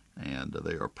nice, and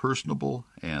they are personable,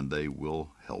 and they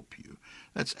will help you.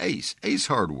 That's Ace, Ace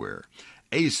Hardware.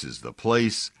 Ace is the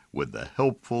place with the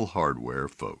helpful hardware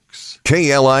folks.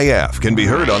 KLIF can be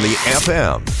heard on the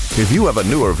FM. If you have a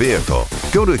newer vehicle,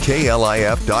 go to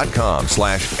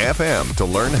KLIF.com/FM to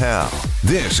learn how.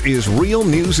 This is Real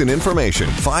News and Information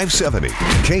 570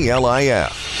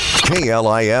 KLIF.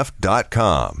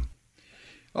 KLIF.com.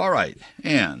 All right,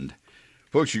 and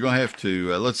folks, you're going to have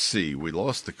to, let's see, we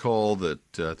lost the call that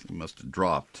I think must have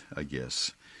dropped, I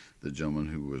guess. The gentleman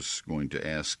who was going to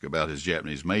ask about his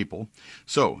Japanese maple.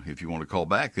 So, if you want to call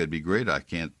back, that'd be great. I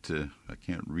can't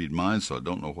read mine, so I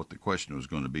don't know what the question was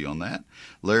going to be on that.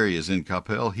 Larry is in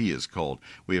Coppell. He is called.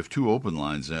 We have 2 open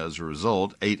lines now as a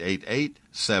result.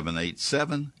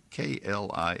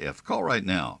 888-787-KLIF. Call right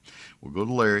now. We'll go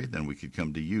to Larry, then we could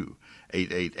come to you.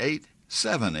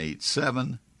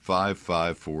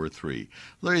 888-787-5543.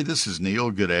 Larry, this is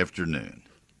Neil. Good afternoon.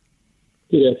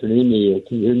 Good afternoon, Neil.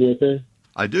 Can you hear me okay?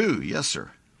 I do, yes, sir.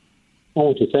 I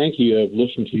want to thank you. I've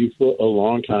listened to you for a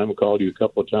long time. I called you a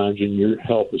couple of times, and your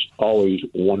help is always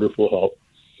wonderful help.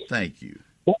 Thank you.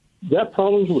 Got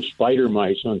problems with spider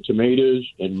mites on tomatoes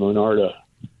and Monarda,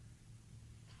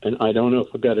 and I don't know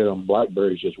if I got it on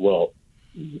blackberries as well.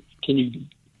 Can you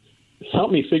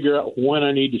help me figure out when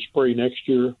I need to spray next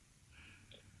year?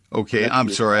 Okay, I'm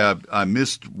sorry. I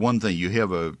missed one thing. You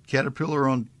have a caterpillar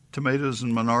on tomatoes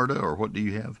and Monarda, or what do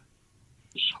you have?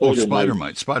 Spider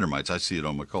mites. Spider mites. I see it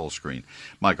on my call screen.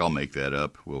 Mike, I'll make that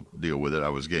up. We'll deal with it. I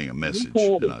was getting a message,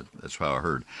 and that's how I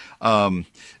heard.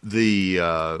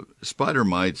 The spider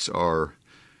mites are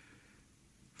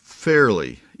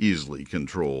fairly easily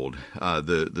controlled.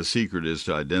 The secret is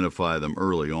to identify them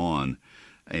early on,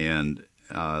 and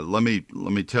let me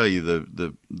tell you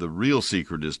the real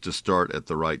secret is to start at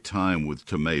the right time with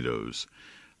tomatoes.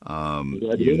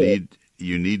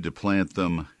 You need to plant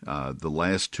them the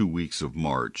last 2 weeks of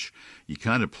March. You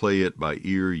kind of play it by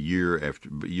ear, year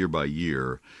by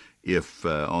year. If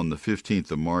on the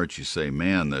 15th of March you say,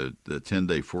 man, the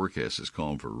 10-day forecast is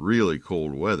calling for really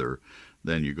cold weather,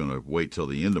 then you're going to wait till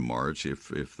the end of March. If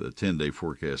the 10-day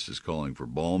forecast is calling for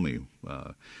balmy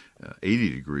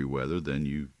 80-degree weather, then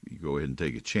you go ahead and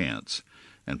take a chance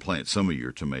and plant some of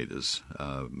your tomatoes,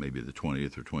 maybe the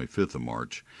 20th or 25th of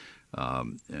March.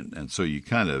 And so you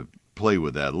kind of play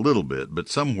with that a little bit, but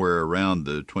somewhere around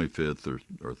the 25th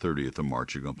or 30th of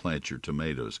March, you're going to plant your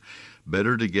tomatoes.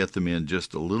 Better to get them in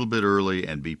just a little bit early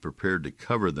and be prepared to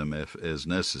cover them as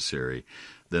necessary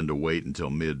than to wait until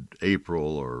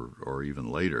mid-April or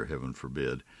even later, heaven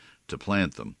forbid, to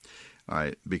plant them. All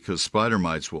right, because spider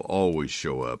mites will always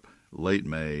show up late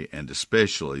May and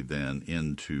especially then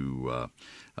into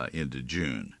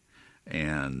June.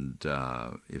 And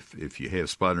if you have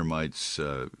spider mites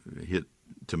hit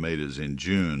tomatoes in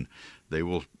June, they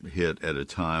will hit at a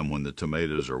time when the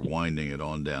tomatoes are winding it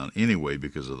on down anyway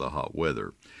because of the hot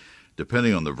weather.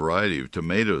 Depending on the variety of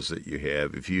tomatoes that you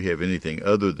have, if you have anything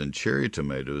other than cherry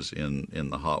tomatoes in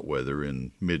the hot weather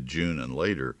in mid-June and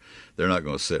later, they're not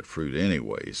going to set fruit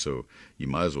anyway. So you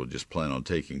might as well just plan on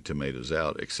taking tomatoes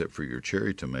out, except for your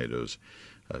cherry tomatoes,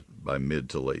 by mid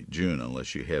to late June,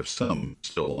 unless you have some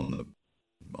still on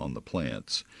on the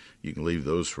plants. You can leave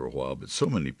those for a while, but so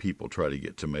many people try to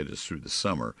get tomatoes through the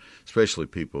summer, especially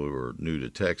people who are new to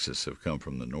Texas, have come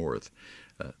from the north.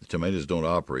 The tomatoes don't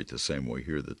operate the same way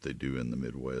here that they do in the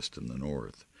Midwest and the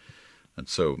north. And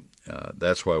so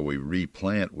that's why we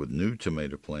replant with new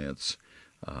tomato plants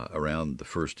around the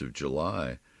 1st of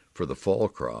July for the fall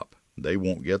crop. They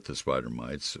won't get the spider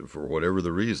mites for whatever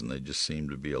the reason. They just seem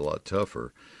to be a lot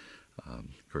tougher. Of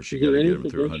course, you got to get them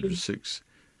through 106.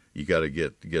 You got to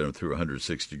get them through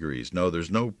 106 degrees. No, there's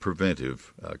no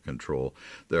preventive control.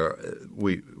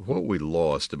 What we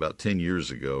lost about 10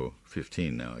 years ago,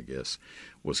 15 now, I guess,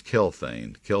 was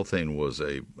kelthane. Kelthane was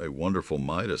a wonderful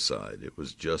miticide. It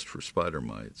was just for spider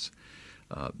mites.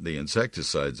 The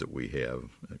insecticides that we have,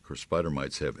 of course, spider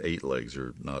mites have 8 legs,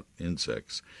 or not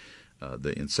insects.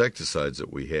 The insecticides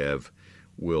that we have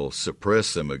will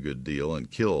suppress them a good deal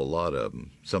and kill a lot of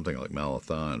them. Something like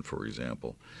malathion, for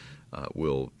example,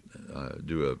 will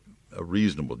do a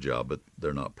reasonable job, but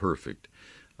they're not perfect.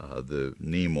 The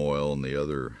neem oil and the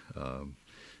other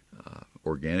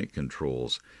organic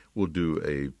controls will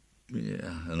do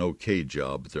an okay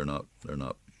job, but they're not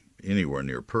anywhere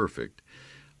near perfect.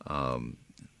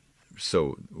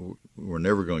 So we're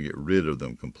never going to get rid of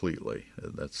them completely.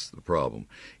 That's the problem.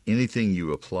 Anything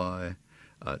you apply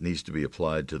needs to be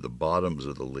applied to the bottoms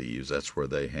of the leaves. That's where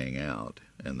they hang out,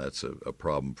 and that's a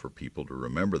problem for people to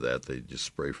remember that. They just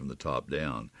spray from the top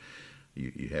down.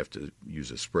 You have to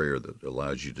use a sprayer that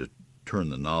allows you to turn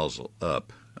the nozzle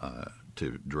up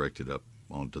to direct it up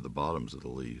onto the bottoms of the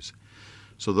leaves.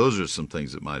 So those are some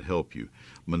things that might help you.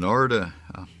 Monarda,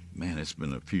 man, it's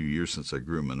been a few years since I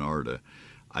grew Monarda.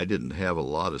 I didn't have a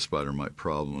lot of spider mite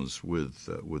problems with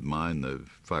mine the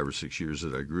 5 or 6 years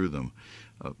that I grew them,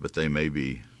 but they may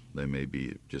be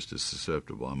just as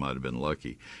susceptible. I might have been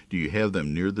lucky. Do you have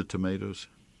them near the tomatoes?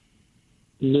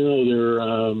 No, they're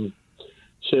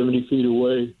 70 feet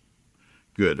away.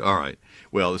 Good. All right.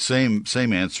 Well, the same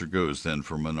answer goes then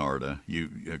for Monarda.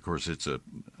 Of course, it's a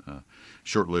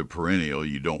short-lived perennial.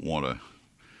 You don't want to.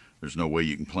 There's no way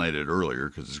you can plant it earlier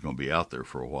because it's going to be out there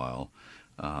for a while.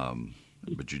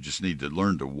 But you just need to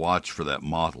learn to watch for that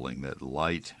mottling, that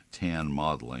light tan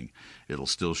mottling. It'll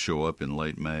still show up in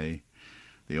late May.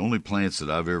 The only plants that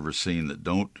I've ever seen that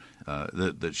don't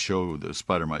that show the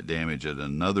spider mite damage at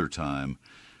another time,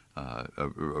 a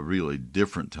really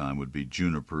different time, would be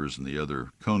junipers and the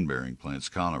other cone-bearing plants,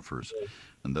 conifers,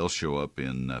 and they'll show up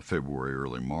in February,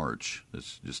 early March.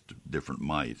 It's just a different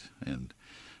mite, and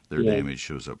their damage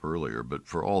shows up earlier. But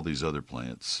for all these other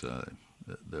plants,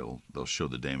 they'll show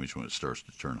the damage when it starts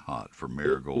to turn hot, for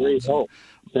marigolds.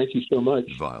 Thank you so much.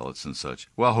 Violets and such.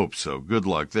 Well, I hope so. Good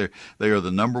luck. They are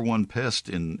the number one pest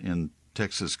in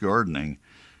Texas gardening,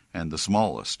 and the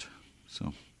smallest.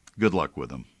 So good luck with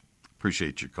them.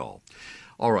 Appreciate your call.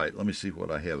 All right, let me see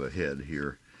what I have ahead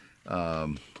here.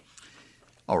 All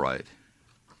right.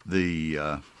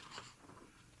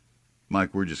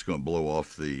 Mike, we're just going to blow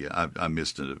off I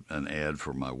missed an ad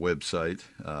for my website,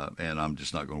 and I'm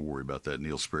just not going to worry about that.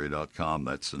 NeilSperry.com,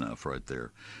 that's enough right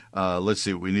there. Let's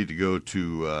see, we need to go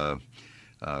to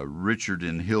Richard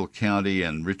in Hill County.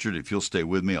 And Richard, if you'll stay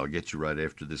with me, I'll get you right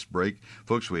after this break.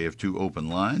 Folks, we have 2 open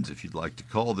lines. If you'd like to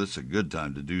call, this is a good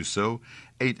time to do so.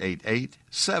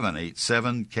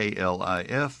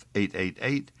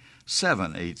 888-787-KLIF,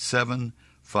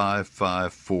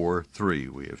 888-787-5543.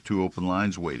 We have 2 open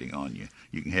lines waiting on you.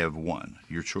 You can have one,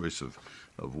 your choice of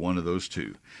one of those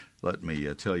 2. Let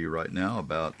me tell you right now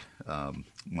about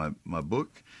my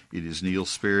book. It is Neil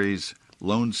Sperry's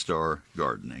Lone Star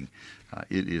Gardening.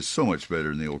 It is so much better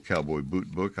than the old cowboy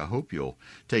boot book. I hope you'll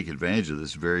take advantage of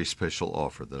this very special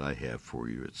offer that I have for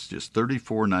you. It's just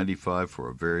 $34.95 for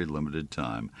a very limited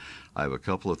time. I have a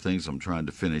couple of things I'm trying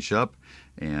to finish up,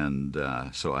 and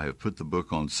so I have put the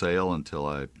book on sale until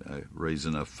I raise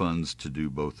enough funds to do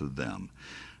both of them.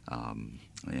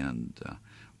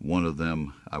 One of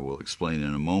them I will explain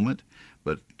in a moment,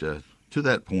 but to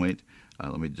that point,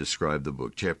 let me describe the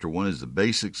book. Chapter 1 is the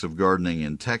basics of gardening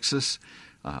in Texas,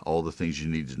 all the things you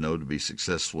need to know to be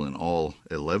successful in all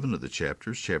 11 of the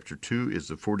chapters. Chapter 2 is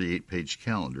the 48-page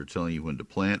calendar telling you when to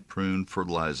plant, prune,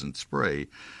 fertilize, and spray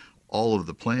all of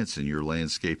the plants in your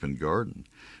landscape and garden.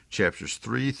 Chapters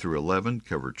 3 through 11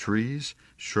 cover trees,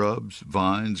 shrubs,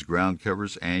 vines, ground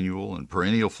covers, annual and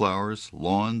perennial flowers,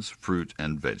 lawns, fruit,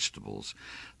 and vegetables.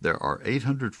 There are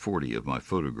 840 of my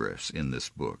photographs in this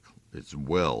book. It's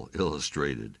well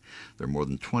illustrated. There are more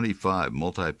than 25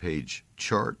 multi-page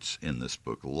charts in this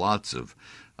book. Lots of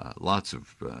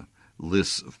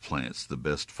lists of plants, the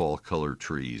best fall color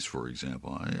trees, for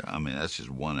example. I mean, that's just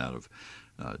one out of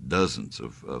dozens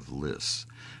of lists.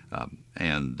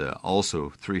 And also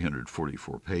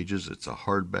 344 pages. It's a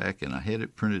hardback, and I had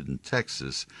it printed in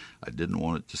Texas. I didn't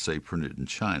want it to say printed in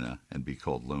China and be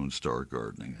called Lone Star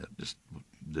Gardening. That just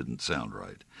didn't sound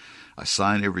right. I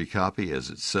sign every copy as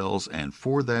it sells, and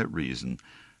for that reason,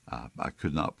 I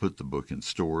could not put the book in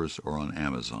stores or on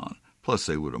Amazon. Plus,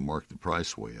 they would have marked the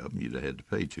price way up, and you'd have had to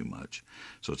pay too much.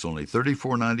 So it's only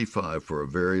 $34.95 for a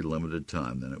very limited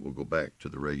time. Then it will go back to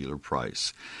the regular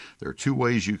price. There are 2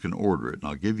 ways you can order it, and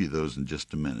I'll give you those in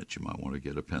just a minute. You might want to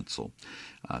get a pencil.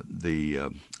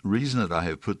 The reason that I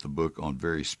have put the book on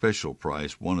very special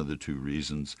price, one of the 2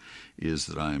 reasons, is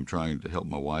that I am trying to help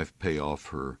my wife pay off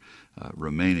her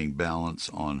remaining balance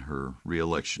on her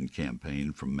reelection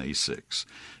campaign from May 6.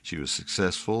 She was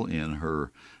successful in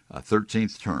her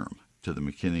 13th term to the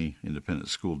McKinney Independent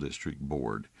School District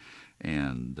Board.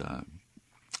 And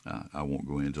I won't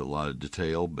go into a lot of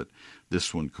detail, but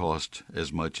this one cost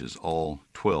as much as all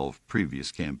 12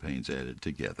 previous campaigns added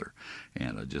together.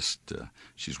 And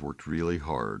she's worked really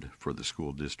hard for the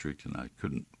school district, and I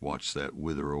couldn't watch that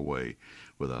wither away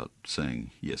without saying,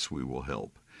 yes, we will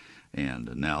help.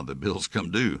 And now the bills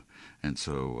come due, and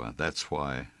so that's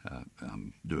why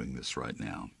I'm doing this right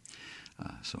now.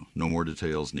 So no more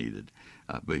details needed.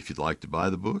 But if you'd like to buy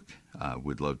the book,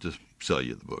 we'd love to sell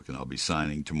you the book. And I'll be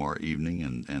signing tomorrow evening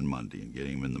and Monday and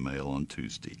getting them in the mail on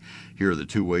Tuesday. Here are the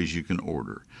 2 ways you can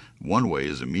order. One way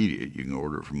is immediate. You can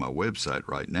order it from my website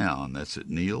right now, and that's at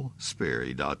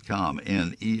neilsperry.com,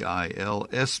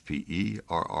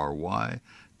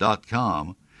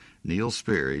 neilsperry.com,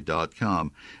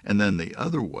 neilsperry.com. And then the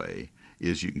other way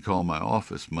is you can call my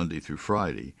office Monday through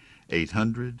Friday,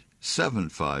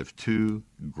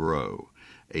 800-752-GROW,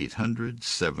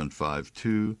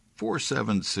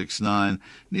 800-752-4769,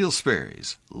 Neil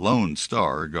Sperry's Lone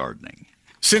Star Gardening.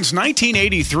 Since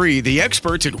 1983, the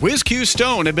experts at WhizQ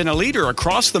Stone have been a leader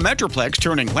across the Metroplex,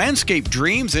 turning landscape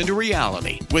dreams into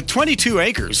reality. With 22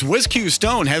 acres, WhizQ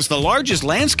Stone has the largest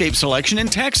landscape selection in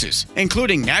Texas,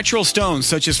 including natural stones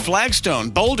such as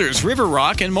flagstone, boulders, river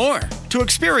rock, and more. To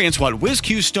experience what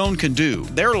WhizQ Stone can do,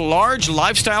 their large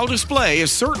lifestyle display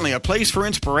is certainly a place for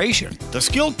inspiration. The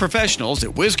skilled professionals at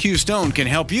WhizQ Stone can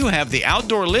help you have the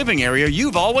outdoor living area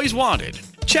you've always wanted.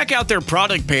 Check out their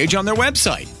product page on their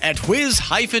website at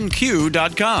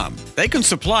whiz-q.com. They can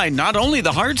supply not only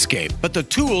the hardscape, but the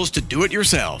tools to do it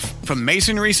yourself. From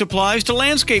masonry supplies to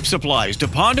landscape supplies to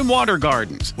pond and water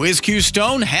gardens, WhizQ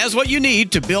Stone has what you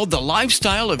need to build the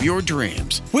lifestyle of your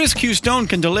dreams. WhizQ Stone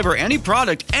can deliver any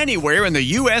product anywhere in the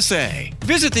USA.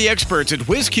 Visit the experts at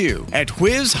WhizQ at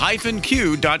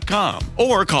whiz-q.com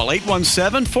or call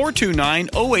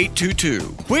 817-429-0822.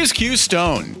 WhizQ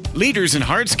Stone, leaders in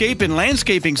hardscape and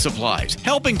landscaping supplies,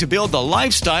 helping to build the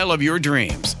lifestyle of your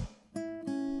dreams.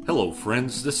 Hello,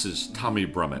 friends. This is Tommy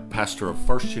Brummett, pastor of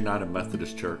First United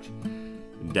Methodist Church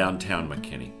in downtown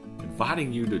McKinney,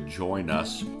 inviting you to join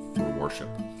us for worship.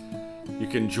 You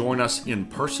can join us in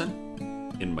person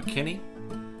in McKinney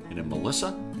and in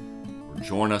Melissa, or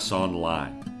join us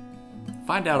online.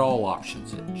 Find out all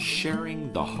options at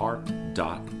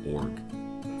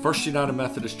sharingtheheart.org. First United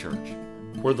Methodist Church,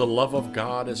 where the love of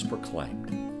God is proclaimed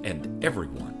and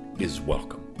everyone is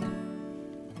welcome.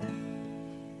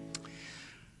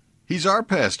 He's our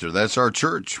pastor. That's our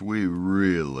church. We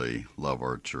really love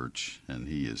our church, and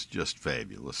he is just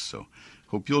fabulous. So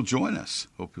hope you'll join us.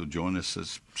 Hope you'll join us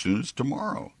as soon as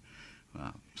tomorrow.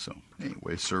 So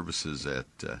anyway, services at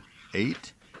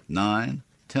 8, 9,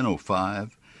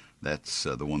 10:05. That's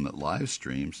the one that live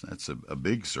streams. That's a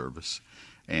big service.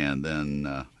 And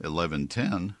then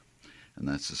 11:10. And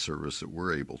that's the service that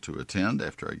we're able to attend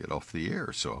after I get off the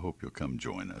air. So I hope you'll come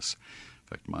join us. In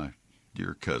fact, my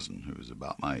dear cousin, who is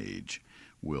about my age,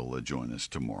 will join us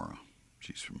tomorrow.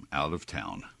 She's from out of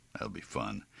town. That'll be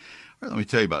fun. All right, let me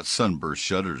tell you about Sunburst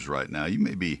Shutters right now. You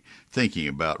may be thinking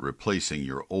about replacing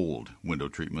your old window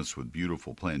treatments with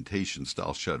beautiful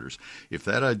plantation-style shutters. If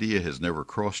that idea has never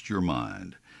crossed your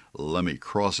mind, let me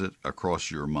cross it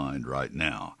across your mind right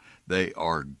now. They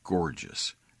are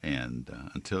gorgeous. And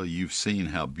until you've seen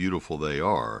how beautiful they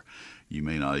are, you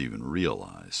may not even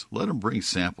realize. Let them bring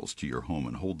samples to your home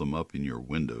and hold them up in your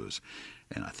windows.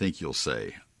 And I think you'll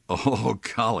say, oh,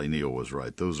 golly, Neil was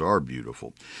right. Those are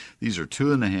beautiful. These are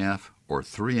 2.5 or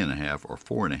 3.5 or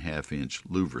 4.5 inch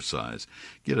louver size.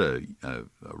 Get a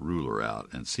ruler out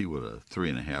and see what a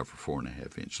 3.5 or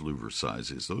 4.5 inch louver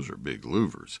size is. Those are big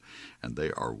louvers, and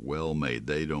they are well made.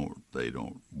 They don't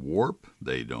warp.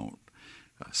 They don't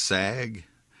sag.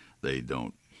 They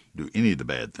don't do any of the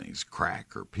bad things,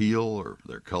 crack or peel, or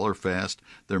they're color fast.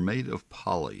 They're made of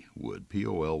polywood,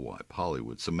 P-O-L-Y,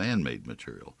 polywood. It's a man-made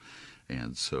material.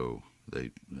 And so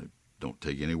They don't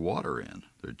take any water in.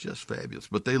 They're just fabulous.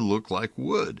 But they look like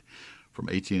wood. From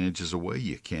 18 inches away,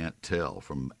 you can't tell.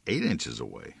 From 8 inches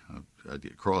away, I'd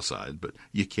get cross-eyed, but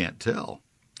you can't tell.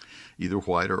 Either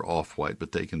white or off-white,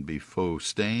 but they can be faux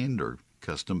stained or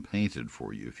custom painted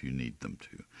for you if you need them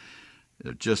to.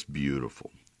 They're just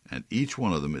beautiful. And each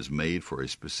one of them is made for a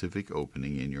specific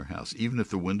opening in your house. Even if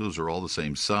the windows are all the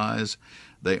same size,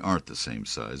 they aren't the same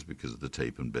size because of the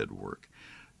tape and bed work.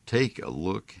 Take a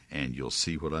look and you'll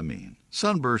see what I mean.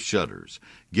 Sunburst Shutters.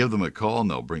 Give them a call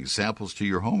and they'll bring samples to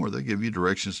your home or they'll give you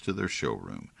directions to their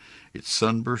showroom. It's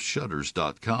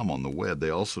sunburstshutters.com on the web.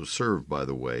 They also serve, by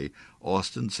the way,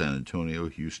 Austin, San Antonio,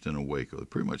 Houston, and Waco. They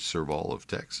pretty much serve all of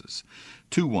Texas.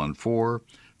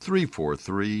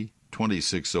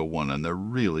 214-343-2601, and they're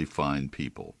really fine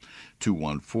people.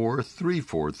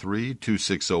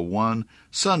 214-343-2601,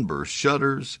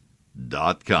 sunburstshutters.com.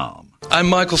 I'm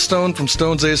Michael Stone from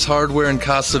Stone's Ace Hardware in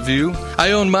Casa View.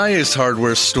 I own my Ace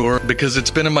Hardware store because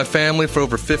it's been in my family for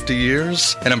over 50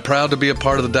 years, and I'm proud to be a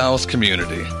part of the Dallas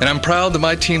community. And I'm proud that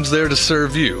my team's there to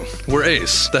serve you. We're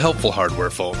Ace, the helpful hardware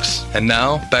folks. And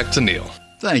now, back to Neil.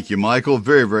 Thank you, Michael,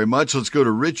 very, very much. Let's go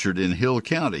to Richard in Hill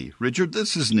County. Richard,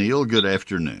 this is Neil. Good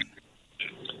afternoon.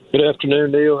 Good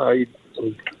afternoon, Neil. How are you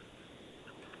doing?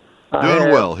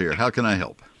 Doing well here. How can I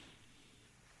help?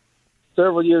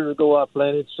 Several years ago, I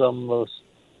planted some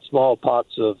small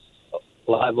pots of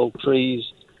live oak trees,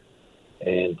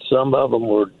 and some of them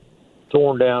were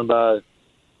torn down by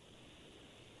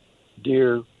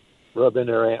deer rubbing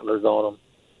their antlers on them.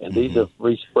 And these have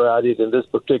resprouted, and this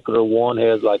particular one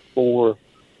has like 4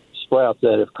 sprouts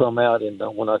that have come out. And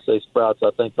when I say sprouts,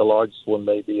 I think the largest one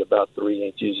may be about 3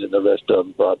 inches, and the rest of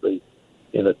them probably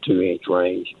in a 2-inch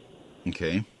range.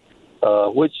 Okay.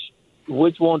 Which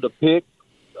one to pick?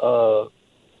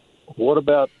 What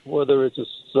about whether it's a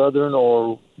southern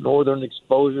or northern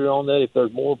exposure on that? If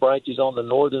there's more branches on the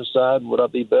northern side, would I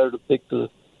be better to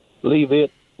leave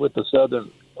it with the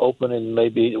southern open and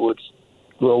maybe it would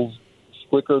grow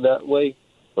quicker that way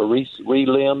or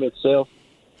re-limb itself?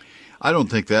 I don't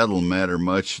think that'll matter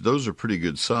much. Those are pretty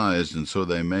good sized, and so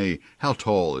they may. How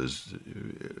tall is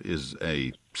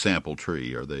a sample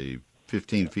tree? Are they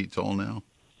 15 feet tall now?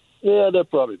 Yeah, they're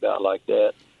probably about like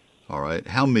that. All right.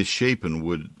 How misshapen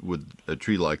would a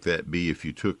tree like that be if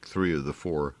you took 3 of the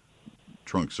 4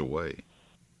 trunks away?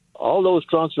 All those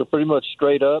trunks are pretty much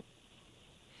straight up.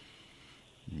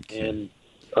 Okay. And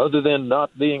other than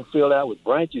not being filled out with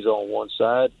branches on one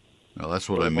side. Well, that's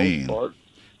what I mean.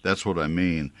 That's what I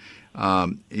mean.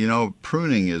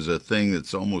 Pruning is a thing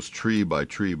that's almost tree by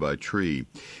tree by tree.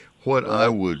 What I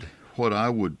would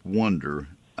wonder,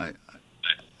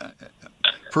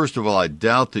 first of all, I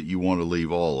doubt that you want to leave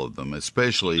all of them,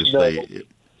 especially if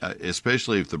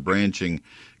the branching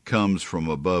comes from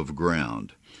above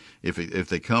ground. If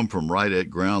they come from right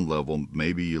at ground level,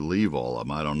 maybe you leave all of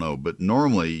them. I don't know. But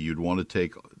normally you'd want to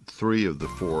take 3 of the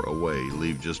 4 away,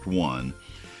 leave just 1.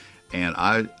 And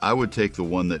I would take the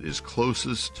one that is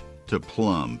closest to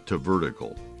plumb, to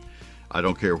vertical. I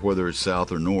don't care whether it's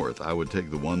south or north. I would take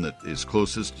the one that is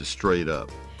closest to straight up.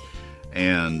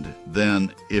 And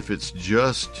then if it's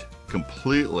just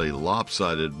completely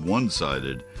lopsided,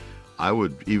 one-sided, I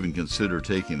would even consider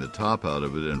taking the top out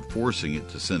of it and forcing it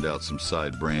to send out some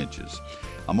side branches.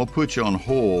 I'm going to put you on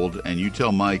hold, and you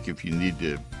tell Mike if you need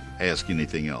to ask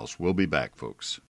anything else. We'll be back, folks.